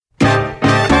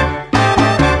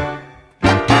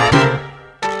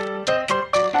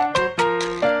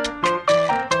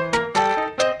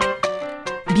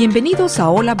Bienvenidos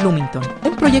a Hola Bloomington,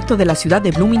 un proyecto de la ciudad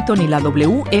de Bloomington y la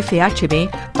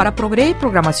WFHB para proveer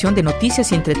programación de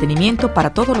noticias y entretenimiento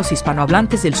para todos los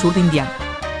hispanohablantes del sur de Indiana.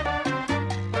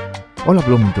 Hola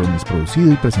Bloomington es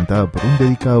producido y presentado por un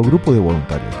dedicado grupo de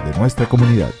voluntarios de nuestra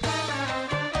comunidad.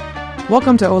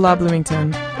 Welcome to Hola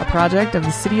Bloomington, a project of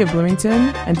the City of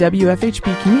Bloomington and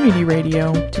WFHB Community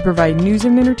Radio to provide news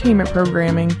and entertainment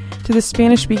programming to the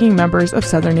Spanish-speaking members of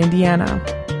Southern Indiana.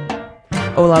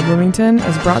 Hola Bloomington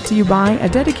is brought to you by a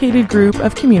dedicated group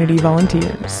of community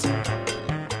volunteers.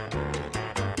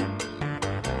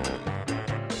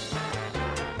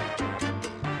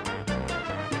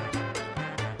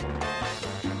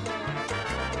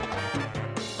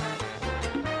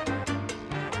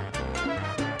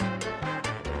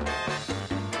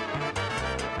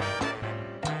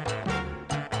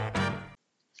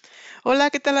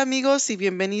 Hola, ¿qué tal amigos? Y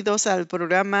bienvenidos al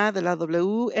programa de la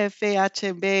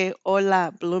WFHB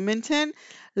Hola Bloomington.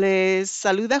 Les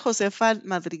saluda Josefa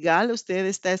Madrigal. Usted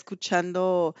está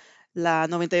escuchando la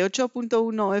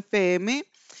 98.1 FM.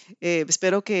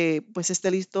 Espero que pues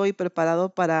esté listo y preparado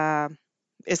para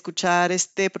escuchar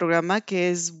este programa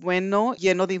que es bueno,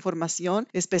 lleno de información,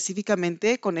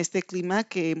 específicamente con este clima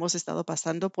que hemos estado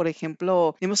pasando. Por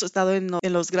ejemplo, hemos estado en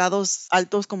los grados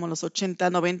altos como los 80,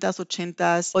 90,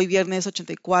 80, hoy viernes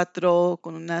 84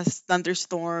 con unas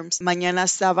thunderstorms. Mañana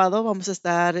sábado vamos a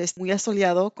estar muy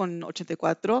soleado con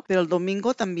 84, pero el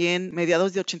domingo también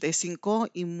mediados de 85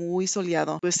 y muy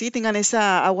soleado. Pues sí, tengan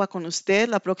esa agua con usted.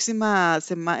 Las próximas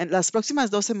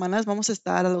 2 semanas vamos a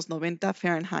estar a los 90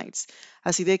 Fahrenheit.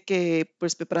 Así de que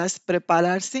pues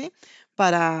prepararse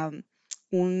para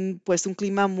un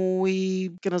clima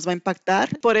muy que nos va a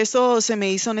impactar. Por eso se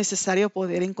me hizo necesario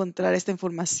poder encontrar esta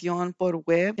información por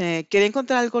web. Quería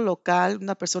encontrar algo local,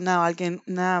 una persona o alguien,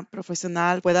 una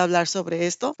profesional pueda hablar sobre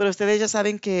esto, pero ustedes ya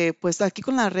saben que pues aquí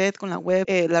con la web,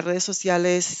 las redes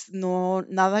sociales,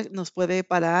 nada nos puede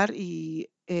parar y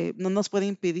no nos puede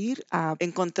impedir a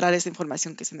encontrar esa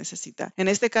información que se necesita. En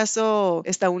este caso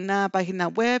está una página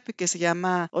web que se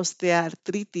llama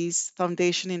Osteoarthritis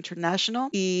Foundation International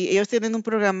y ellos tienen un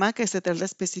programa que se trata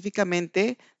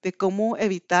específicamente de cómo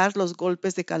evitar los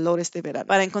golpes de calor este verano.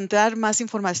 Para encontrar más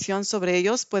información sobre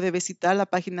ellos puede visitar la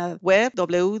página web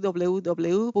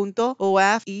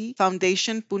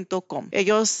www.oafefoundation.com.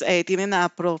 Ellos tienen a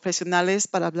profesionales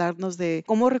para hablarnos de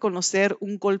cómo reconocer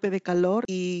un golpe de calor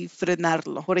y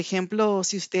frenarlo. Por ejemplo,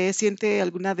 si usted siente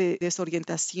alguna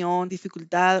desorientación,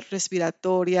 dificultad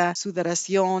respiratoria,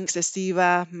 sudoración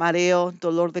excesiva, mareo,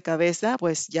 dolor de cabeza,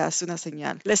 pues ya es una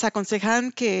señal. Les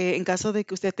aconsejan que en caso de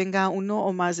que usted tenga uno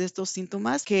o más de estos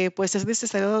síntomas, que pues es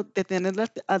necesario detener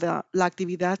la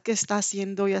actividad que está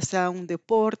haciendo, ya sea un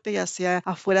deporte, ya sea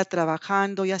afuera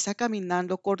trabajando, ya sea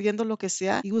caminando, corriendo, lo que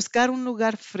sea, y buscar un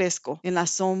lugar fresco, en la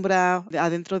sombra,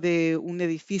 adentro de un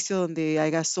edificio donde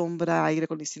haya sombra, aire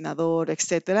acondicionador,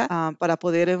 etcétera, para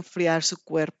poder enfriar su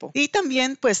cuerpo. Y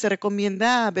también pues se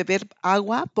recomienda beber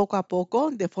agua poco a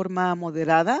poco de forma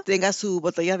moderada. Tenga su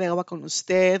botella de agua con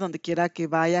usted donde quiera que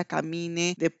vaya,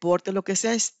 camine, deporte, lo que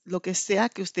sea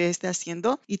que usted esté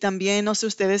haciendo. Y también, no sé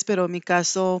ustedes, pero en mi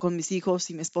caso con mis hijos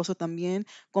y mi esposo también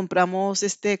compramos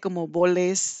como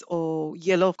boles o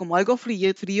hielo, como algo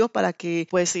frío para que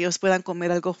pues ellos puedan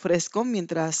comer algo fresco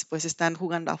mientras pues están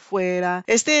jugando afuera.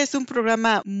 Este es un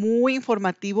programa muy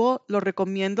informativo, lo recomiendo,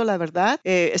 la verdad.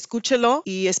 Escúchelo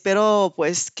y espero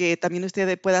pues que también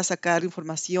usted pueda sacar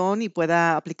información y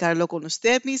pueda aplicarlo con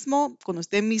usted mismo, con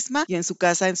usted misma y en su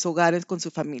casa, en su hogar, con su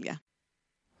familia.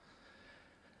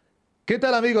 ¿Qué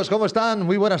tal amigos? ¿Cómo están?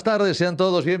 Muy buenas tardes, sean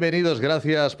todos bienvenidos.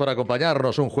 Gracias por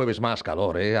acompañarnos un jueves más.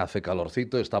 Calor, hace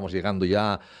calorcito, estamos llegando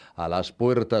ya a las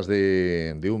puertas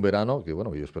de un verano que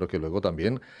bueno, yo espero que luego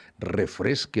también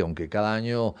refresque, aunque cada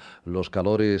año los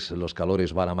calores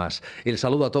van a más. El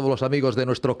saludo a todos los amigos de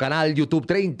nuestro canal YouTube,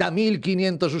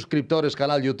 30.500 suscriptores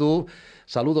canal YouTube.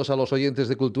 Saludos a los oyentes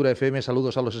de Cultura FM,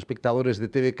 saludos a los espectadores de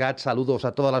TV Cat, saludos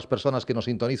a todas las personas que nos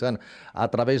sintonizan a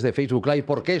través de Facebook Live,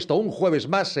 porque esto, un jueves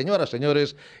más, señoras,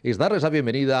 señores, es darles la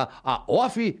bienvenida a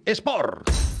OAFI Sport.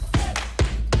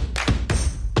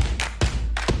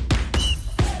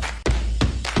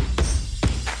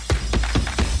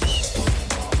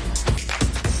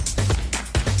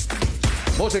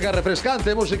 Música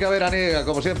refrescante, música veraniega,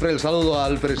 como siempre el saludo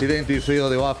al presidente y CEO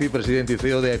de OAFI, presidente y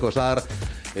CEO de ECOSAR,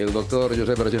 el doctor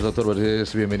Josep Vergés. Doctor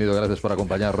Vergés, bienvenido, gracias por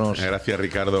acompañarnos. Gracias,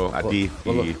 Ricardo, a ti.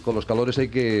 Con los calores hay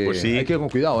que ir con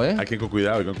cuidado, ¿eh? Hay que ir con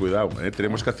cuidado, ¿eh?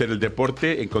 Tenemos que hacer el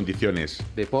deporte en condiciones.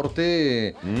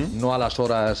 Deporte no a las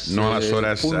horas no a las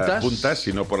horas puntas,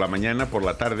 sino por la mañana, por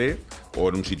la tarde, o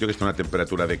en un sitio que esté a una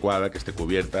temperatura adecuada, que esté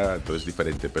cubierta, entonces es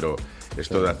diferente, pero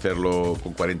esto de hacerlo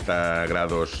con 40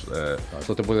 grados...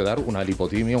 Esto te puede dar una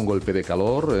lipotimia, un golpe de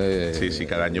calor. Sí,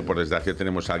 cada año, por desgracia,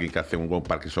 tenemos a alguien que hace un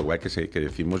Parkinson White, que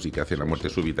decimos, y que hace la muerte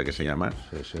súbita, que se llama,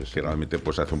 que realmente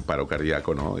pues hace un paro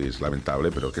cardíaco, ¿no? Y es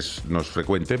lamentable, pero que no es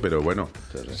frecuente, pero bueno,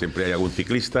 siempre hay algún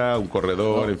ciclista, un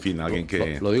corredor, en fin, alguien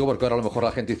que... Lo digo porque ahora a lo mejor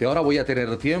la gente dice, ahora voy a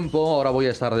tener tiempo, ahora voy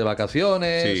a estar de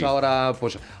vacaciones, ahora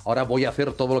voy a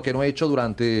hacer todo lo que no he hecho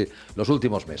durante los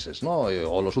últimos meses, ¿no?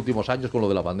 O los últimos años con lo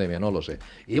de la pandemia, no lo sé.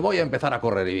 Y voy a empezar a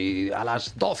correr y a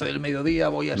las 12 del mediodía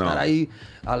voy a estar ahí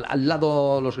al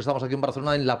lado, los que estamos aquí en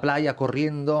Barcelona, en la playa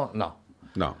corriendo.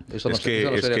 No, eso es que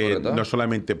correcto, ¿eh? No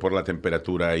solamente por la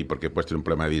temperatura y porque puedes tener un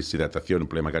problema de deshidratación, un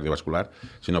problema cardiovascular,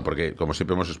 sino porque, como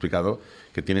siempre hemos explicado,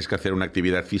 que tienes que hacer una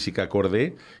actividad física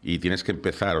acorde y tienes que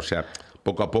empezar, o sea,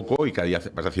 poco a poco y cada día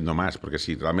vas haciendo más, porque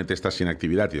si realmente estás sin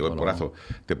actividad y de porazo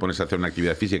te pones a hacer una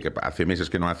actividad física que hace meses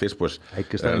que no haces, pues hay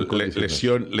que estar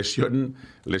lesión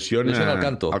al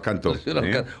canto.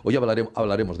 ¿eh? Hoy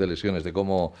hablaremos de lesiones, de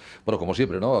cómo, bueno, como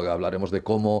siempre, ¿no? Hablaremos de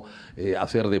cómo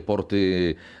hacer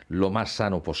deporte lo más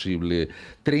sano posible.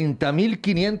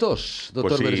 30.500,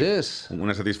 doctor Vergés.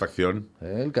 Una satisfacción.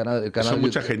 El canal son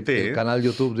mucha gente. El canal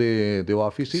YouTube de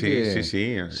OAFI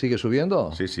sigue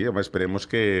subiendo. Sí, esperemos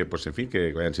que, pues en fin,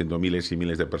 que vayan siendo miles y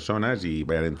miles de personas y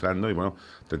vayan entrando. Y bueno,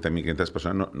 30.500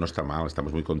 personas no está mal,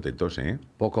 estamos muy contentos, ¿eh?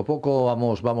 Poco a poco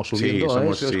vamos subiendo.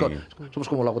 Somos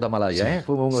como la Guatemala, ¿eh?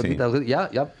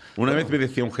 Ya. Una vez me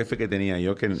decía un jefe que tenía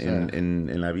yo que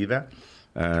en la vida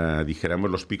dijéramos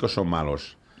los picos son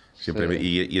malos. Siempre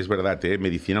y es verdad,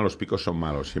 medicina, los picos son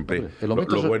malos. Siempre el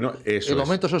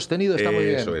aumento sostenido está muy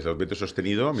bien. Eso es, el aumento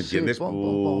sostenido, ¿me entiendes?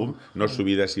 No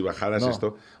subidas y bajadas,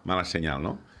 esto, mala señal,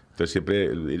 ¿no? Entonces siempre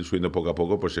ir subiendo poco a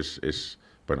poco, pues es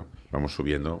bueno, vamos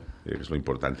subiendo, es lo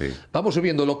importante. Vamos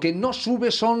subiendo. Lo que no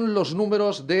sube son los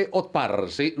números de Otpar,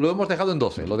 ¿sí? Lo hemos dejado en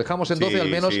 12. Lo dejamos en 12 al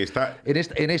menos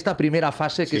en esta primera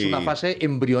fase, que es una fase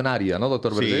embrionaria, ¿no,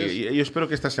 doctor Vergés? Sí, yo espero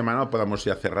que esta semana podamos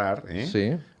ya cerrar, ¿eh?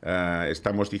 Sí.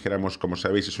 Estamos, dijéramos, como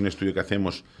sabéis, es un estudio que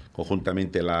hacemos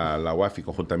conjuntamente la UAFI,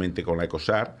 conjuntamente con la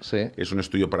ECOSAR. Sí. Es un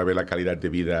estudio para ver la calidad de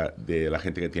vida de la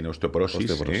gente que tiene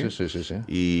osteoporosis. Sí.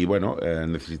 Y bueno,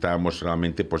 necesitábamos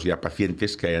realmente pues ya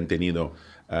pacientes que hayan tenido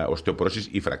osteoporosis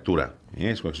y fractura.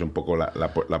 Es un poco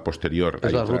la posterior.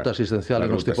 Es la ruta asistencial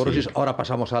en osteoporosis. Sí. Ahora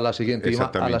pasamos a la siguiente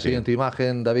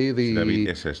imagen, David, y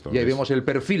es esto. Y ahí vemos el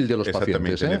perfil de los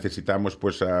pacientes. Necesitamos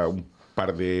pues un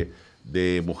par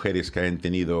de mujeres que hayan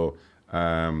tenido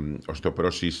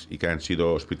osteoporosis y que han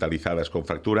sido hospitalizadas con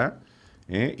fractura.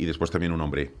 Y después también un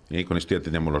hombre. Con esto ya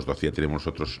tenemos los 12, ya tenemos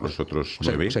los otros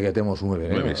 9. O sea, que tenemos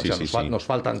 9. Nos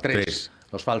faltan 3.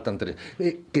 Nos faltan 3.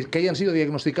 Que hayan sido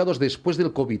diagnosticados después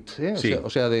del COVID. Sí. O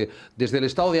sea desde el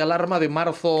estado de alarma de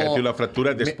marzo... Que ha tenido la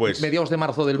fractura después. Mediados de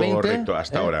marzo del 20. Correcto,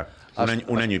 hasta ahora.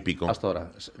 Un año y pico. Hasta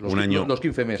ahora. Los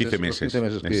 15 meses. 15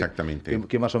 meses, exactamente.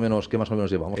 Que más o menos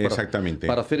llevamos. Exactamente.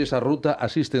 Para hacer esa ruta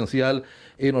asistencial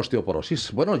en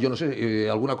osteoporosis. Bueno, yo no sé,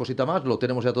 alguna cosita más. Lo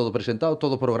tenemos ya todo presentado,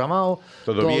 todo programado.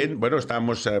 Todo bien. Bueno,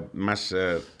 estamos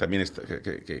también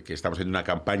que estamos en una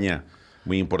campaña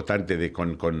muy importante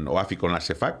con OAFI, con la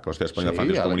CEFAC, Consejo Español de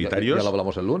Factores Comunitarios. Ya lo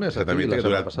hablamos el lunes. Exactamente, que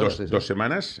dura dos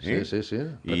semanas. Sí.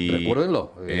 Y,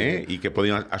 recuérdenlo. Y que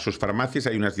pueden ir a sus farmacias,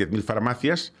 hay unas 10.000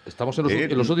 farmacias. Estamos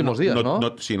en los últimos días,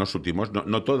 ¿no? Sí, en los últimos.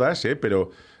 No todas,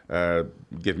 pero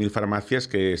 10.000 farmacias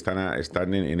que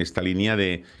están en esta línea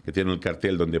que tienen el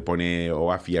cartel donde pone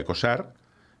OAFI y ACOSAR.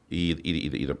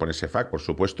 Y lo pone CEFAC, por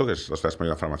supuesto, que es los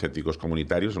españoles farmacéuticos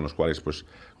comunitarios, en los cuales pues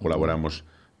colaboramos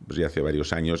pues ya hace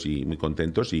varios años y muy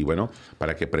contentos. Y bueno,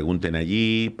 para que pregunten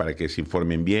allí, para que se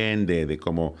informen bien de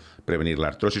cómo prevenir la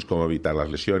artrosis, cómo evitar las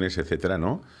lesiones, etcétera,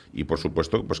 ¿no? Y por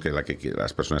supuesto, pues que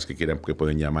las personas que quieran, que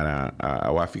pueden llamar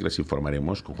a OAFI, les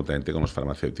informaremos conjuntamente con los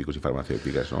farmacéuticos y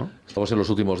farmacéuticas, ¿no? Estamos en los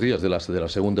últimos días de la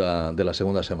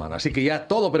segunda semana. Así que ya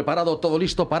todo preparado, todo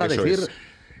listo para decir...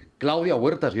 Claudia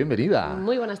Huertas, bienvenida.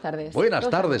 Muy buenas tardes. Buenas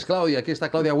tardes, Claudia. Aquí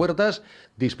está Claudia Huertas,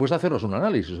 dispuesta a hacernos un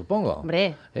análisis, supongo.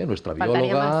 Hombre. Nuestra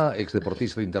bióloga,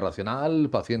 exdeportista internacional,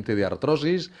 paciente de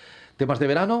artrosis. ¿Temas de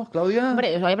verano, Claudia?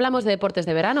 Hombre, hoy hablamos de deportes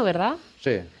de verano, ¿verdad?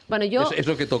 Sí. Bueno, es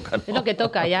lo que toca, ¿no? Es lo que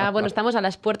toca. Ya, bueno, estamos a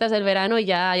las puertas del verano y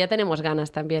ya tenemos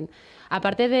ganas también.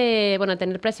 Aparte de,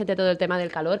 tener presente todo el tema del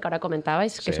calor, que ahora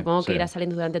comentabais, que supongo que irá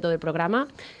saliendo durante todo el programa.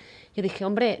 Yo dije,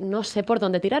 hombre, no sé por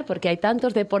dónde tirar, porque hay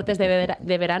tantos deportes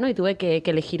de verano y tuve que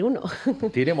elegir uno.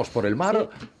 Tiremos por el mar,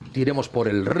 tiremos por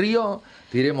el río,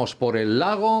 tiremos por el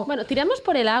lago. Bueno, tiremos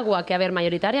por el agua, que a ver,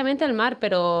 mayoritariamente el mar,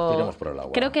 pero tiremos por el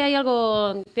agua. Creo que hay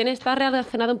algo, está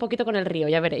relacionado un poquito con el río,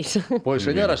 ya veréis. Pues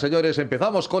señoras, señores,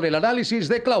 empezamos con el análisis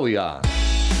de Claudia.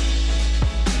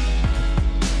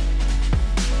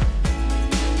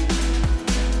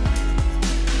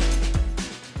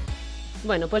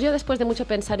 Bueno, pues yo después de mucho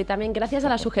pensar y también gracias a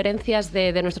las sugerencias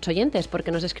de nuestros oyentes,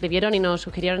 porque nos escribieron y nos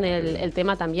sugirieron el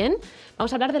tema también,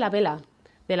 vamos a hablar de la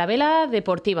vela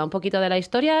deportiva, un poquito de la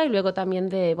historia y luego también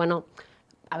de, bueno,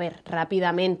 a ver,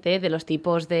 rápidamente de los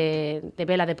tipos de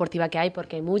vela deportiva que hay,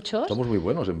 porque hay muchos. Somos muy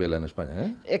buenos en vela en España,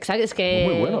 ¿eh? Exacto, es que...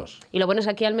 Muy buenos. Y lo bueno es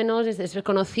que aquí al menos es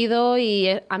reconocido y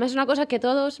además es una cosa que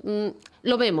todos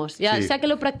lo vemos, ya Sí. sea que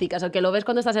lo practicas o que lo ves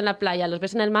cuando estás en la playa, los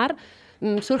ves en el mar,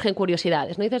 surgen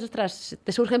curiosidades, ¿no? Y dices, ostras,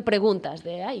 te surgen preguntas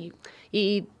de, ay,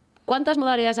 ¿y cuántas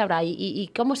modalidades habrá? ¿Y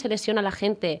cómo se lesiona la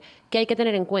gente? ¿Qué hay que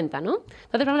tener en cuenta, no?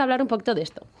 Entonces vamos a hablar un poquito de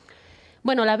esto.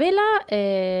 Bueno, la vela,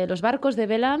 los barcos de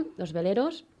vela, los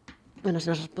veleros, bueno,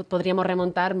 nos podríamos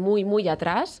remontar muy, muy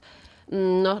atrás.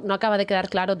 No acaba de quedar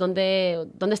claro dónde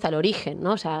está el origen,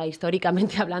 ¿no? O sea,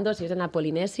 históricamente hablando, si es en la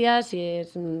Polinesia, si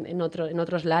es en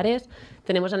otros lares.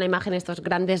 Tenemos en la imagen estos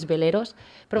grandes veleros.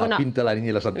 Pero la Pinta la Niña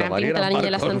y la Santa María. La Niña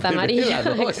y la Santa María,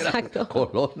 ¿no? exacto.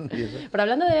 Colón. Pero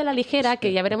hablando de vela ligera,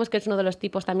 que ya veremos que es uno de los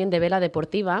tipos también de vela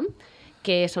deportiva,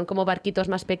 que son como barquitos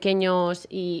más pequeños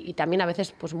y también a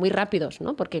veces pues muy rápidos,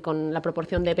 ¿no? Porque con la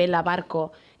proporción de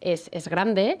vela-barco es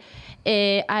grande.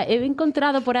 He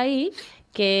encontrado por ahí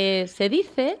que se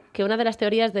dice que una de las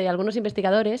teorías de algunos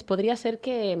investigadores podría ser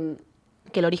que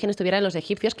el origen estuviera en los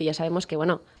egipcios, que ya sabemos que,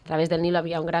 bueno, a través del Nilo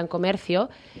había un gran comercio.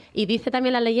 Y dice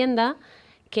también la leyenda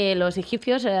que los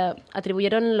egipcios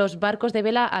atribuyeron los barcos de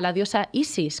vela a la diosa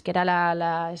Isis, que era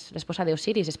la esposa de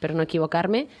Osiris, espero no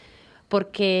equivocarme,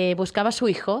 porque buscaba a su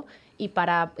hijo y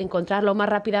para encontrarlo más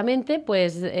rápidamente,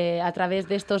 pues a través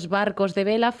de estos barcos de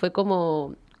vela fue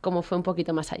como fue un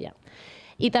poquito más allá.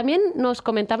 Y también nos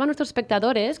comentaban nuestros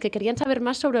espectadores que querían saber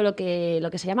más sobre lo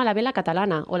que se llama la vela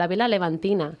catalana o la vela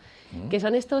levantina, que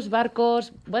son estos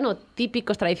barcos, bueno,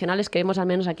 típicos, tradicionales que vemos al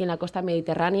menos aquí en la costa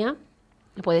mediterránea.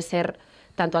 Puede ser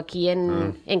tanto aquí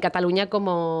en Cataluña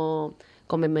como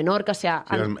en Menorca, o sea...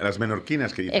 Sí, las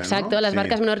menorquinas que dicen, exacto, ¿no? las Sí.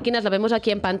 barcas menorquinas, lo vemos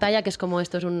aquí en pantalla, que es como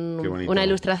esto es una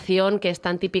ilustración que es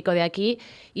tan típico de aquí,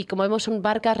 y como vemos son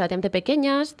barcas relativamente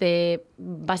pequeñas,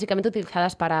 básicamente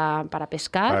utilizadas para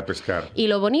pescar. Para pescar. Y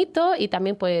lo bonito, y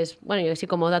también pues, bueno, yo sí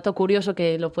como dato curioso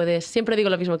que siempre digo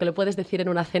lo mismo, que lo puedes decir en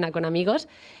una cena con amigos,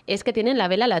 es que tienen la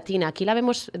vela latina. Aquí la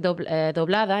vemos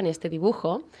doblada en este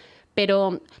dibujo,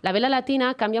 pero la vela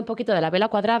latina cambia un poquito de la vela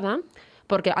cuadrada,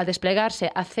 porque al desplegarse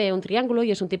hace un triángulo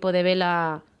y es un tipo de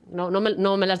vela, no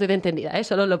me las doy de entendida,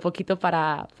 solo lo poquito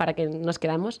para que nos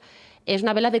quedamos, es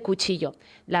una vela de cuchillo.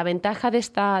 La ventaja de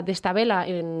esta vela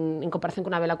en comparación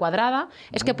con una vela cuadrada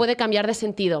es que puede cambiar de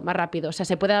sentido más rápido, o sea,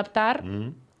 se puede adaptar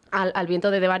al viento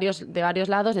de varios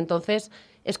lados, entonces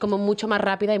es como mucho más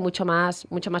rápida y mucho más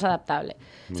adaptable.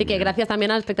 Así que gracias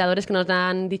también a los espectadores que nos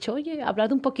han dicho, oye,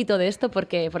 hablad un poquito de esto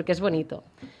porque es bonito.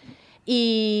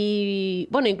 Y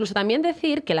bueno, incluso también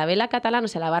decir que la vela catalana, o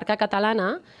sea, la barca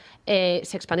catalana,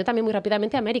 se expandió también muy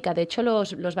rápidamente a América. De hecho,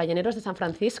 los balleneros de San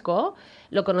Francisco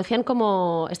lo conocían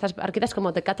como estas barquitas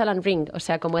como The Catalan Ring, o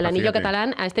sea, como el anillo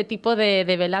catalán a este tipo de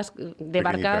velas, de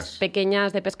barcas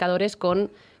pequeñas de pescadores con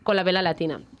la vela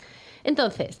latina.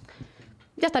 Entonces,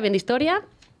 ya está bien de historia,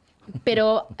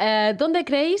 pero ¿dónde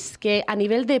creéis que a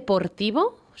nivel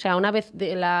deportivo, o sea, una vez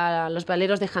los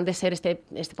veleros dejan de ser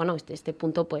este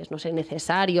punto, pues, no sé,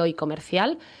 necesario y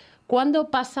comercial, ¿cuándo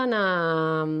pasan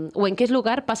o en qué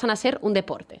lugar pasan a ser un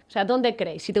deporte? O sea, ¿dónde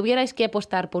creéis? Si tuvierais que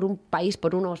apostar por un país,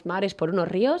 por unos mares, por unos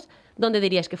ríos, ¿dónde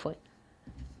diríais que fue?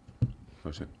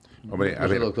 No sé. Hombre, No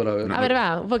sé, doctora, a ver,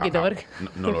 va, un poquito.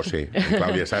 No lo sé,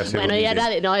 Claudia, ¿sabes? Bueno, ya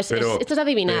esto es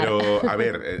adivinar. Pero, a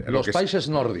ver... los países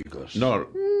nórdicos. No.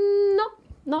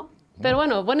 Pero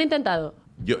bueno, buen intentado.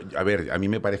 A mí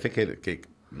me parece que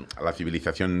la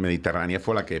civilización mediterránea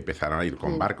fue la que empezaron a ir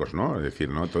con barcos, ¿no? Es decir,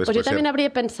 ¿no? Entonces, pues yo también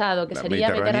habría pensado que sería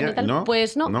Mediterráneo y tal. ¿no?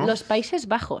 Pues no, los Países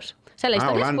Bajos. O sea, la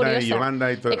historia Holanda es curiosa. y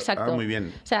Holanda y todo. Exacto. Muy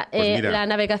bien. O sea, Pues la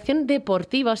navegación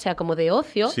deportiva, o sea, como de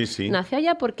ocio, nació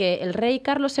allá porque el rey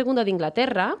Carlos II de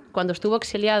Inglaterra, cuando estuvo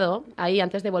exiliado ahí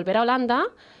antes de volver a Holanda,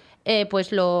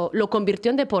 pues lo convirtió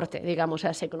en deporte, digamos. O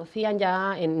sea, se conocían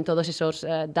ya en todos esos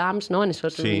dams, ¿no? En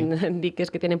esos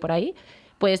diques que tienen por ahí.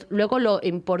 Pues luego lo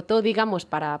importó, digamos,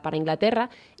 para Inglaterra,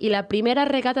 y la primera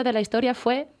regata de la historia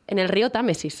fue en el río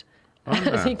Támesis.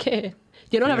 Así que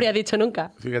yo no lo habría dicho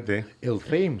nunca. Fíjate. El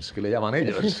Thames, que le llaman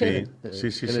ellos. Sí. O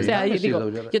sea,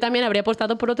 yo también habría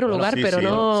apostado por otro lugar, pero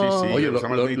no... Oye,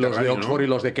 los de Oxford y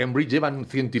los de Cambridge llevan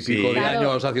 100 y pico de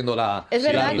años haciendo la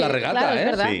regata, claro, es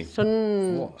verdad.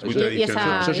 Sí.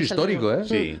 Eso es histórico, ¿eh?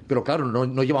 Sí. Pero claro,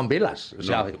 no llevan velas. O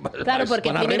sea, claro,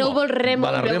 porque primero hubo el remo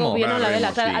y luego vino la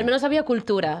vela. Claro, al menos había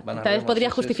cultura. Tal vez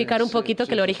podría justificar un poquito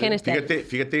que el origen esté...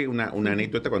 Fíjate una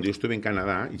anécdota. Cuando yo estuve en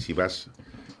Canadá, y si vas...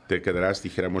 te quedarás,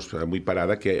 dijéramos, muy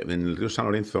parada, que en el río San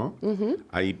Lorenzo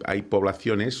hay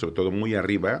poblaciones, sobre todo muy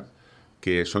arriba,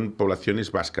 que son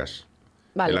poblaciones vascas.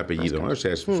 Vale, el apellido, vascas. ¿no? O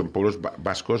sea, son pueblos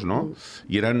vascos, ¿no?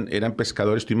 Y eran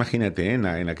pescadores, tú imagínate, en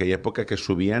aquella época que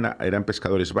eran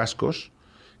pescadores vascos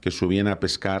que subían a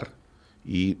pescar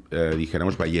y,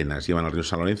 dijéramos, ballenas. Iban al río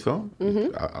San Lorenzo,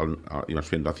 iban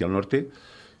subiendo hacia el norte,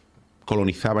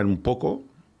 colonizaban un poco,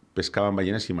 pescaban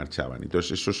ballenas y marchaban.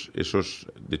 Entonces,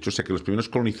 de hecho, sé que los primeros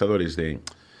colonizadores de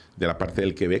la parte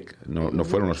del Quebec no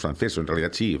fueron los franceses, en realidad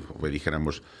sí,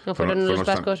 dijéramos... No fueron los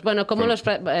vascos. Bueno, como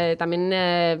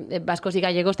también vascos y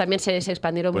gallegos también se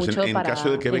expandieron pues mucho en para... En caso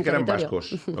del Quebec eran territorio.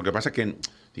 vascos. Lo que pasa que,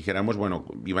 dijéramos, bueno,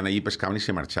 iban allí, pescaban y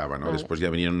se marchaban, ¿no? Vale. Después ya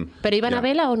venían... ¿Pero iban a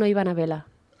vela o no iban a vela?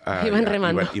 Iban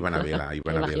remando. Iban a vela,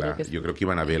 iban a vela. Sí. Yo creo que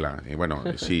iban a vela. Y bueno,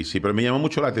 sí, pero me llamó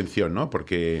mucho la atención, ¿no?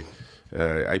 Porque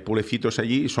hay pueblecitos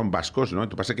allí y son vascos, ¿no?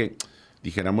 Entonces pasa que,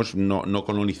 dijéramos, no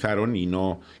colonizaron y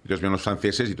entonces venían los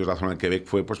franceses y toda la zona del Quebec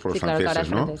fue pues por los franceses,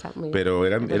 ¿no? Francesa, pero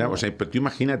o sea, pero tú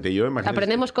imagínate,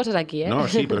 aprendemos cosas aquí, ¿eh? No,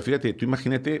 sí, pero fíjate, tú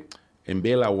imagínate en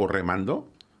vela o remando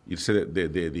irse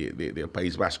del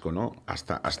País Vasco, ¿no?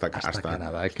 Hasta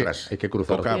Canadá. Hay que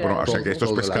cruzar. O sea, que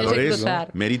estos pescadores,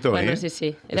 mérito, bueno,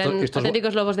 sí. Eran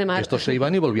auténticos lobos de mar. Estos se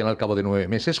iban y volvían al cabo de 9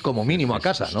 meses como mínimo a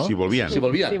casa, ¿no? Sí, volvían. Sí,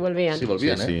 volvían,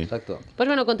 sí. Exacto. Pues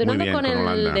bueno, continuando Muy bien, con el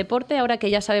Holanda. deporte, ahora que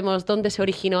ya sabemos dónde se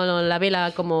originó la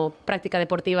vela como práctica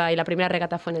deportiva y la primera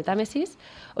regata fue en el Támesis,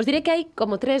 os diré que hay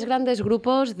como 3 grandes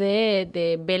grupos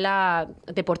de vela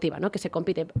deportiva, ¿no? Que se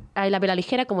compite. Hay la vela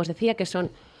ligera, como os decía, que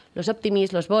son los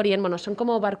Optimist, los Borien, bueno, son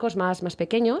como barcos más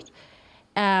pequeños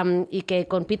y que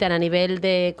compiten a nivel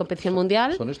de competición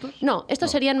mundial. ¿Son estos? No,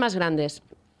 estos serían más grandes.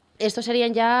 Estos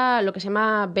serían ya lo que se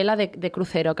llama vela de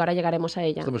crucero, que ahora llegaremos a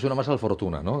ella. Esto me suena más al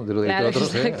Fortuna, ¿no? De lo de Claro,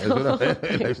 otros, exacto.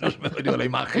 Eso me ha venido la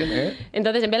imagen, ¿eh?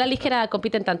 Entonces, en vela ligera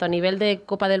compiten tanto a nivel de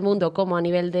Copa del Mundo como a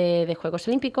nivel de Juegos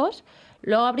Olímpicos.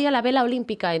 Luego habría la vela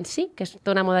olímpica en sí, que es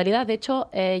toda una modalidad. De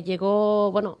hecho,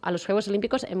 llegó a los Juegos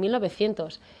Olímpicos en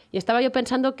 1900. Y estaba yo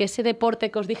pensando que ese deporte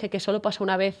que os dije que solo pasó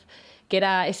una vez, que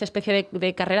era esa especie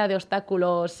de carrera de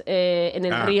obstáculos en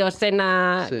el río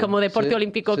Sena, como deporte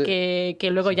olímpico que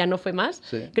luego ya no fue más.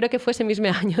 Sí. Creo que fue ese mismo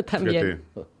año también.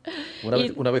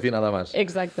 Una vez y nada más.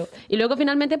 Exacto. Y luego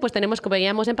finalmente pues tenemos, como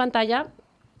veíamos en pantalla,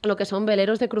 lo que son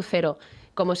veleros de crucero,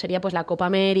 como sería pues la Copa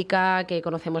América, que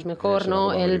conocemos mejor,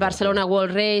 ¿no? El Barcelona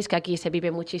World Race, que aquí se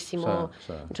vive muchísimo.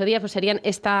 En su día pues serían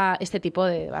este tipo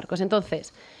de barcos.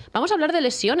 Entonces, vamos a hablar de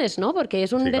lesiones, ¿no? Porque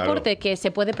es un deporte que se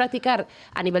puede practicar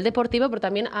a nivel deportivo, pero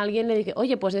también a alguien le dice,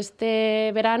 oye, pues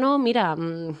este verano, mira,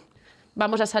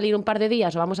 vamos a salir un par de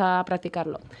días o vamos a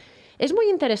practicarlo. Es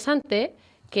muy interesante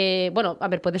que, bueno, a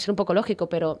ver, puede ser un poco lógico,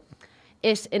 pero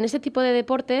en ese tipo de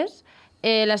deportes...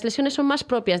 las lesiones son más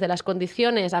propias de las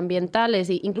condiciones ambientales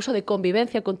e incluso de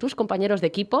convivencia con tus compañeros de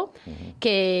equipo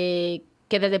que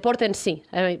del deporte en sí.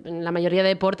 En la mayoría de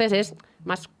deportes es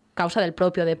más causa del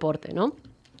propio deporte, ¿no?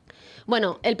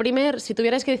 Bueno, si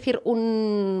tuvierais que decir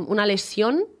una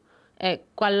lesión,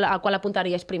 ¿a cuál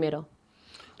apuntaríais primero?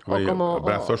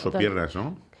 Brazos o piernas,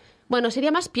 ¿no? Bueno,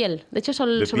 sería más piel. De hecho,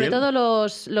 sobre todo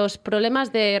los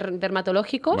problemas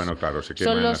dermatológicos. Bueno, claro, se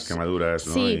queman las quemaduras,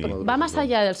 ¿no? Sí, va más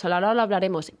allá del sol, ahora lo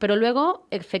hablaremos. Pero luego,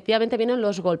 efectivamente, vienen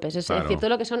los golpes. Es decir, todo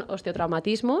lo que son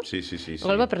osteotraumatismos. Sí.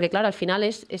 Golpes, porque claro, al final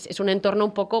es un entorno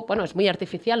un poco, es muy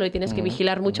artificial. Hoy tienes que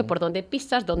vigilar mucho por dónde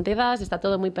pisas, dónde das, está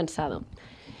todo muy pensado.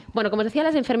 Bueno, como os decía,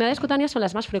 las enfermedades cutáneas son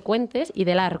las más frecuentes y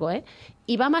de largo, ¿eh?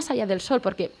 Y va más allá del sol,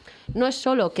 porque no es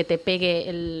solo que te pegue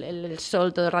el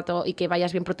sol todo el rato y que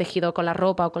vayas bien protegido con la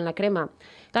ropa o con la crema.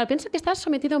 Claro, piensa que estás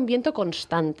sometido a un viento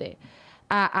constante,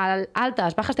 a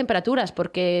altas, bajas temperaturas,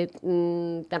 porque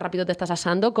tan rápido te estás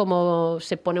asando como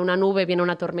se pone una nube, viene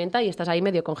una tormenta y estás ahí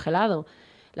medio congelado.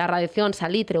 La radiación,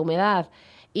 salitre, humedad...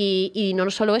 Y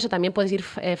no solo eso, también puedes ir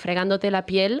fregándote la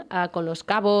piel con los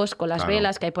cabos, con las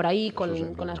velas que hay por ahí,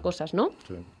 con las cosas, ¿no?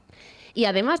 Sí. Y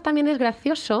además también es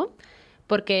gracioso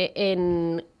porque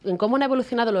en cómo han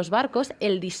evolucionado los barcos,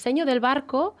 el diseño del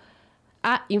barco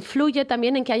influye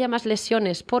también en que haya más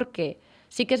lesiones, porque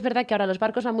sí que es verdad que ahora los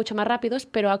barcos van mucho más rápidos,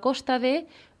 pero a costa de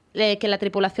que la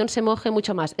tripulación se moje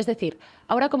mucho más. Es decir,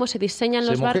 ahora como se diseñan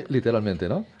los barcos... literalmente,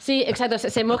 ¿no? Sí, exacto,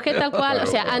 se moje tal cual. Claro, o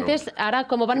sea, antes, ahora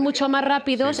como van mucho más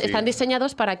rápidos, están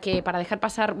diseñados para dejar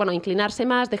pasar, inclinarse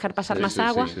más, dejar pasar más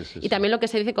agua. Y también lo que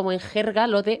se dice como en jerga,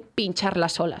 lo de pinchar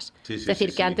las olas. Es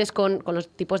decir, que antes con los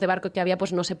tipos de barco que había,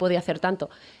 pues no se podía hacer tanto.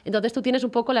 Entonces tú tienes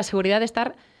un poco la seguridad de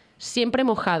estar siempre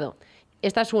mojado.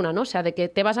 Esta es una, ¿no? O sea, de que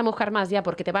te vas a mojar más ya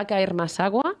porque te va a caer más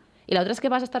agua, y la otra es que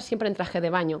vas a estar siempre en traje de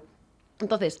baño.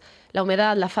 Entonces, la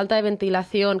humedad, la falta de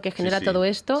ventilación que genera todo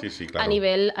esto, claro.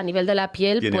 a nivel de la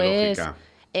piel, tiene pues lógica.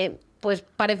 pues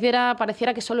pareciera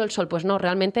que solo el sol. Pues no,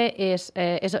 realmente es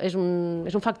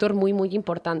un factor muy, muy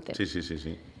importante.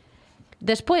 Sí.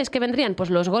 Después, ¿qué vendrían? Pues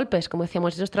los golpes, como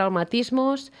decíamos, esos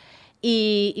traumatismos.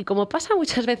 Y como pasa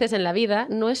muchas veces en la vida,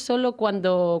 no es solo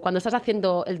cuando estás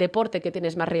haciendo el deporte que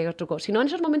tienes más riesgo, sino en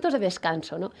esos momentos de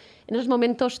descanso, ¿no? En esos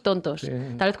momentos tontos. Sí.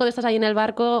 Tal vez cuando estás ahí en el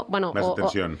barco, bueno, más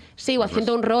tensión. O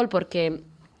haciendo un rol, porque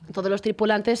todos los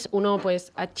tripulantes, uno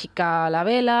pues achica la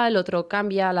vela, el otro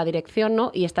cambia la dirección,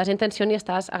 ¿no? Y estás en tensión y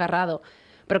estás agarrado.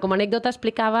 Pero como anécdota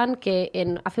explicaban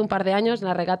que hace un par de años en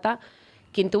la regata,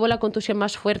 quien tuvo la contusión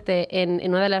más fuerte en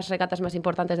una de las regatas más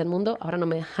importantes del mundo, ahora no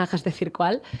me hagas decir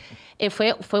cuál,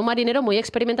 fue un marinero muy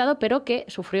experimentado, pero que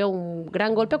sufrió un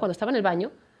gran golpe cuando estaba en el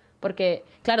baño. Porque,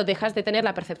 claro, dejas de tener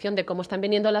la percepción de cómo están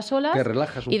viniendo las olas. Te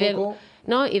relajas un poco.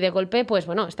 ¿No? Y de golpe, pues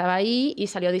bueno, estaba ahí y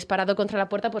salió disparado contra la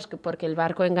puerta pues, porque el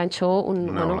barco enganchó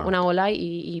una ola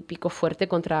y picó fuerte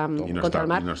contra el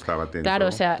mar. Y no estaba tenso. Claro,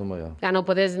 o sea, no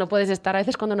puedes estar. A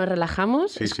veces cuando nos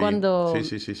relajamos cuando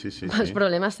más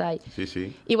problemas hay.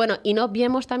 Sí. Y bueno, y no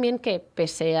viemos también que,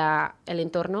 pese a el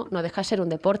entorno, no deja de ser un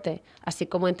deporte. Así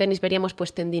como en tenis veríamos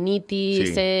pues tendinitis,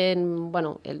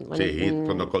 codo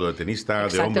de tenista,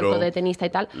 exacto, de hombro, de tenista y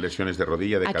tal. lesiones de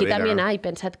rodilla, de Aquí cadera. También hay,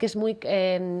 pensad que es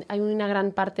hay una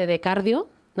gran parte de cardio,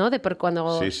 ¿no? De por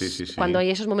cuando hay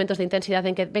esos momentos de intensidad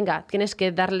en que, venga, tienes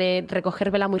que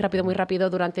recoger vela muy rápido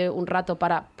durante un rato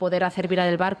para poder hacer virar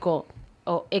el barco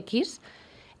o X.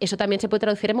 Eso también se puede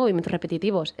traducir en movimientos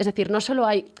repetitivos. Es decir, no solo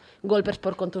hay golpes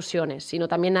por contusiones, sino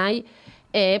también hay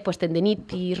pues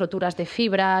tendinitis, roturas de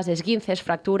fibras, esguinces,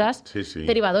 fracturas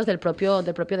derivados del propio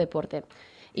deporte.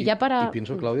 Y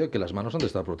pienso, Claudia, que las manos han de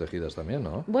estar protegidas también,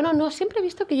 ¿no? Bueno, no siempre he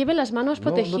visto que lleven las manos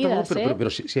protegidas. Pero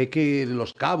si hay que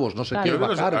los cabos, no sé qué,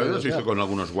 bajar. A veces visto con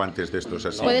algunos guantes de estos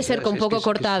así. Puede ser con poco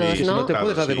cortados, ¿no? No te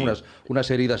puedes hacer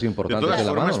unas heridas importantes en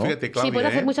la mano, ¿no? Fíjate, Claudia, sí, puede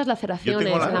hacer muchas laceraciones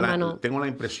en la mano. Tengo la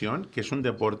impresión que es un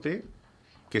deporte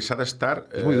que se ha de estar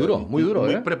muy duro, muy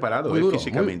preparado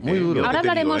físicamente. Muy duro. Ahora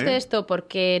hablaremos de esto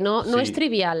porque no es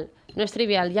trivial. No es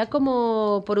trivial. Ya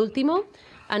como, por último,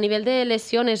 a nivel de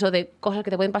lesiones o de cosas que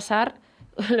te pueden pasar,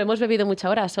 lo hemos bebido mucha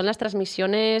hora, son las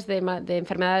transmisiones de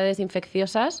enfermedades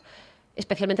infecciosas,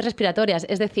 especialmente respiratorias.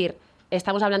 Es decir,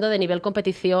 estamos hablando de nivel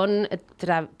competición,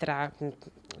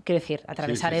 quiero decir,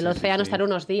 atravesar el océano, estar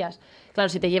unos días. Claro,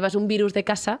 si te llevas un virus de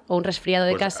casa o un resfriado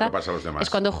de casa, es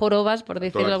cuando jorobas, por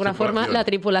decirlo de alguna forma, la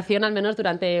tripulación al menos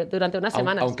durante unas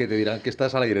semanas. Aunque te dirán que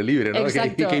estás al aire libre, ¿no?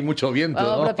 Que hay mucho viento,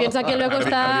 ¿no? Pero piensa que luego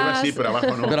estás... Arriba sí, pero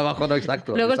abajo no. Pero abajo no,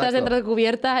 exacto. Luego estás dentro de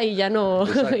cubierta y ya no,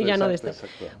 de esto.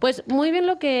 Exacto. Pues muy bien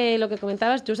lo que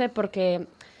comentabas, Josep, porque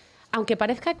aunque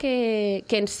parezca que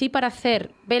en sí para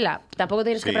hacer vela tampoco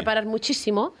tienes que preparar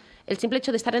muchísimo, el simple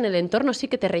hecho de estar en el entorno sí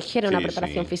que te requiere una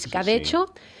preparación física. De hecho,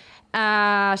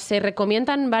 se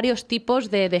recomiendan varios tipos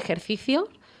de ejercicio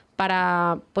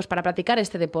para practicar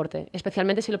este deporte,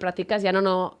 especialmente si lo practicas ya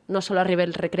no solo a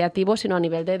nivel recreativo, sino a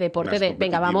nivel de deporte, de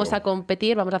venga, vamos a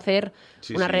competir, vamos a hacer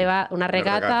una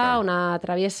regata, una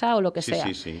traviesa o lo que sea.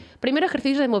 Primero,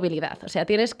 ejercicios de movilidad, o sea,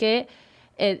 tienes que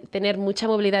tener mucha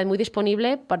movilidad muy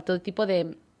disponible para todo tipo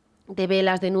de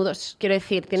velas, de nudos. Quiero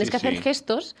decir, tienes que hacer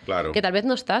gestos que tal vez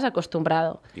no estás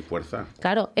acostumbrado. Y fuerza.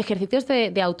 Claro, ejercicios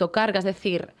de autocarga, es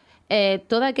decir,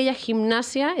 toda aquella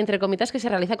gimnasia, entre comillas, que se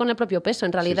realiza con el propio peso.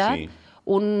 En realidad,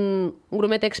 un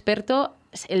grumete experto,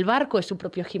 el barco es su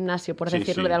propio gimnasio, por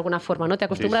decirlo de alguna forma, ¿no? Te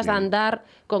acostumbras a andar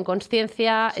con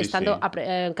conciencia,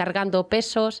 cargando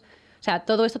pesos. O sea,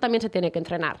 todo esto también se tiene que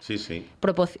entrenar.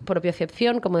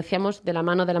 Propiocepción, como decíamos, de la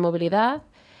mano de la movilidad.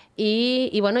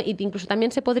 Y bueno, incluso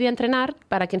también se podría entrenar,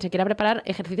 para quien se quiera preparar,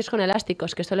 ejercicios con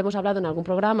elásticos, que esto lo hemos hablado en algún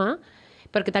programa,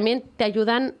 porque también te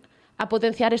ayudan a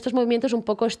potenciar estos movimientos un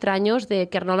poco extraños de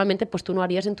que normalmente pues, tú no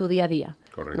harías en tu día a día.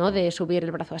 ¿No? De subir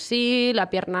el brazo así,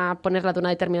 la pierna ponerla de una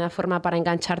determinada forma para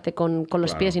engancharte con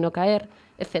los pies y no caer,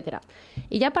 etc.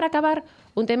 Y ya para acabar,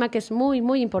 un tema que es muy,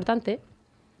 muy importante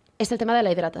es el tema de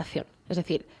la hidratación. Es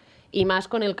decir, y más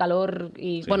con el calor,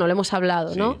 y bueno, lo hemos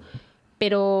hablado, ¿no?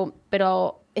 Pero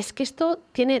es que esto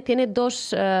tiene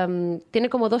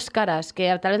como dos caras,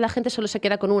 que tal vez la gente solo se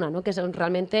queda con una, ¿no? Que es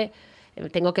realmente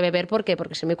tengo que beber porque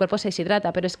si mi cuerpo se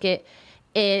deshidrata, pero es que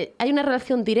hay una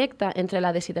relación directa entre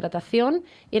la deshidratación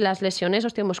y las lesiones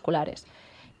osteomusculares.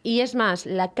 Y es más,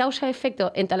 la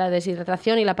causa-efecto entre la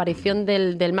deshidratación y la aparición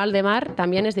del mal de mar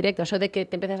también es directo, eso de que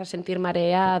te empiezas a sentir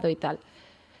mareado y tal.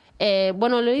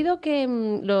 Bueno, lo he oído que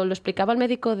lo explicaba el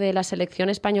médico de la selección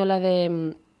española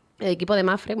el equipo de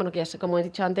Mafre, bueno, que ya, como he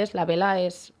dicho antes, la vela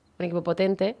es un equipo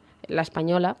potente, la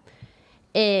española.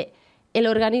 El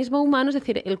organismo humano, es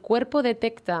decir, el cuerpo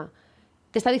detecta,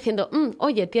 te está diciendo,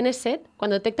 oye, ¿tienes sed?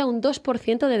 Cuando detecta un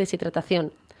 2% de deshidratación.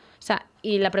 O sea,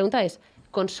 y la pregunta es,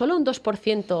 con solo un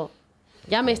 2%,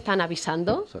 ya me están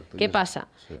avisando. Exacto, ¿Qué pasa?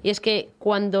 Sí. Y es que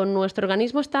cuando nuestro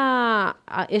organismo está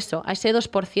a ese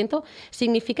 2%,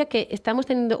 significa que estamos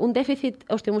teniendo un déficit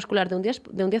osteomuscular de un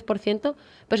 10%,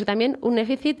 pero también un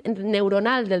déficit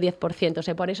neuronal del 10%. O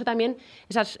sea, por eso también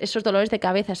esos dolores de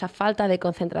cabeza, esa falta de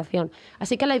concentración.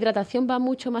 Así que la hidratación va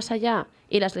mucho más allá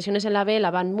y las lesiones en la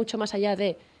vela van mucho más allá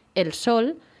de el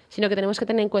sol, sino que tenemos que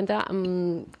tener en cuenta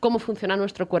cómo funciona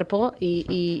nuestro cuerpo y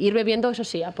ir bebiendo, eso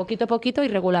sí, a poquito y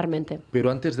regularmente. Pero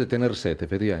antes de tener sed,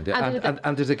 efectivamente.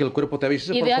 Antes de que el cuerpo te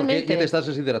avise, porque ya te estás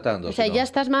deshidratando. O sea, ya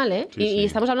estás mal, ¿eh? Sí, y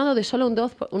estamos hablando de solo un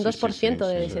 2%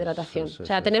 de deshidratación. O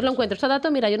sea, tenerlo en cuenta. Este dato,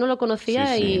 mira, yo no lo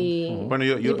conocía y... Bueno,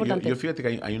 yo fíjate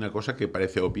que hay una cosa que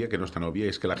parece obvia, que no es tan obvia,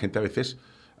 es que la gente a veces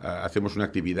hacemos una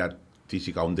actividad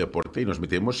física, un deporte, y nos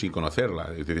metemos sin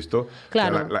conocerla. Es decir, esto,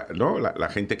 claro. La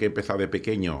gente que ha empezado de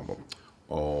pequeño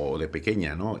o de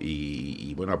pequeña, ¿no?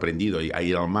 Y bueno, ha aprendido a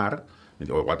ir al mar,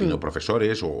 o ha tenido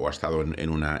profesores, o ha estado en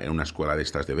una escuela de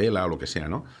estas de vela, o lo que sea,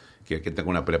 ¿no? Que tenga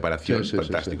una preparación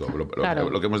fantástico. Sí.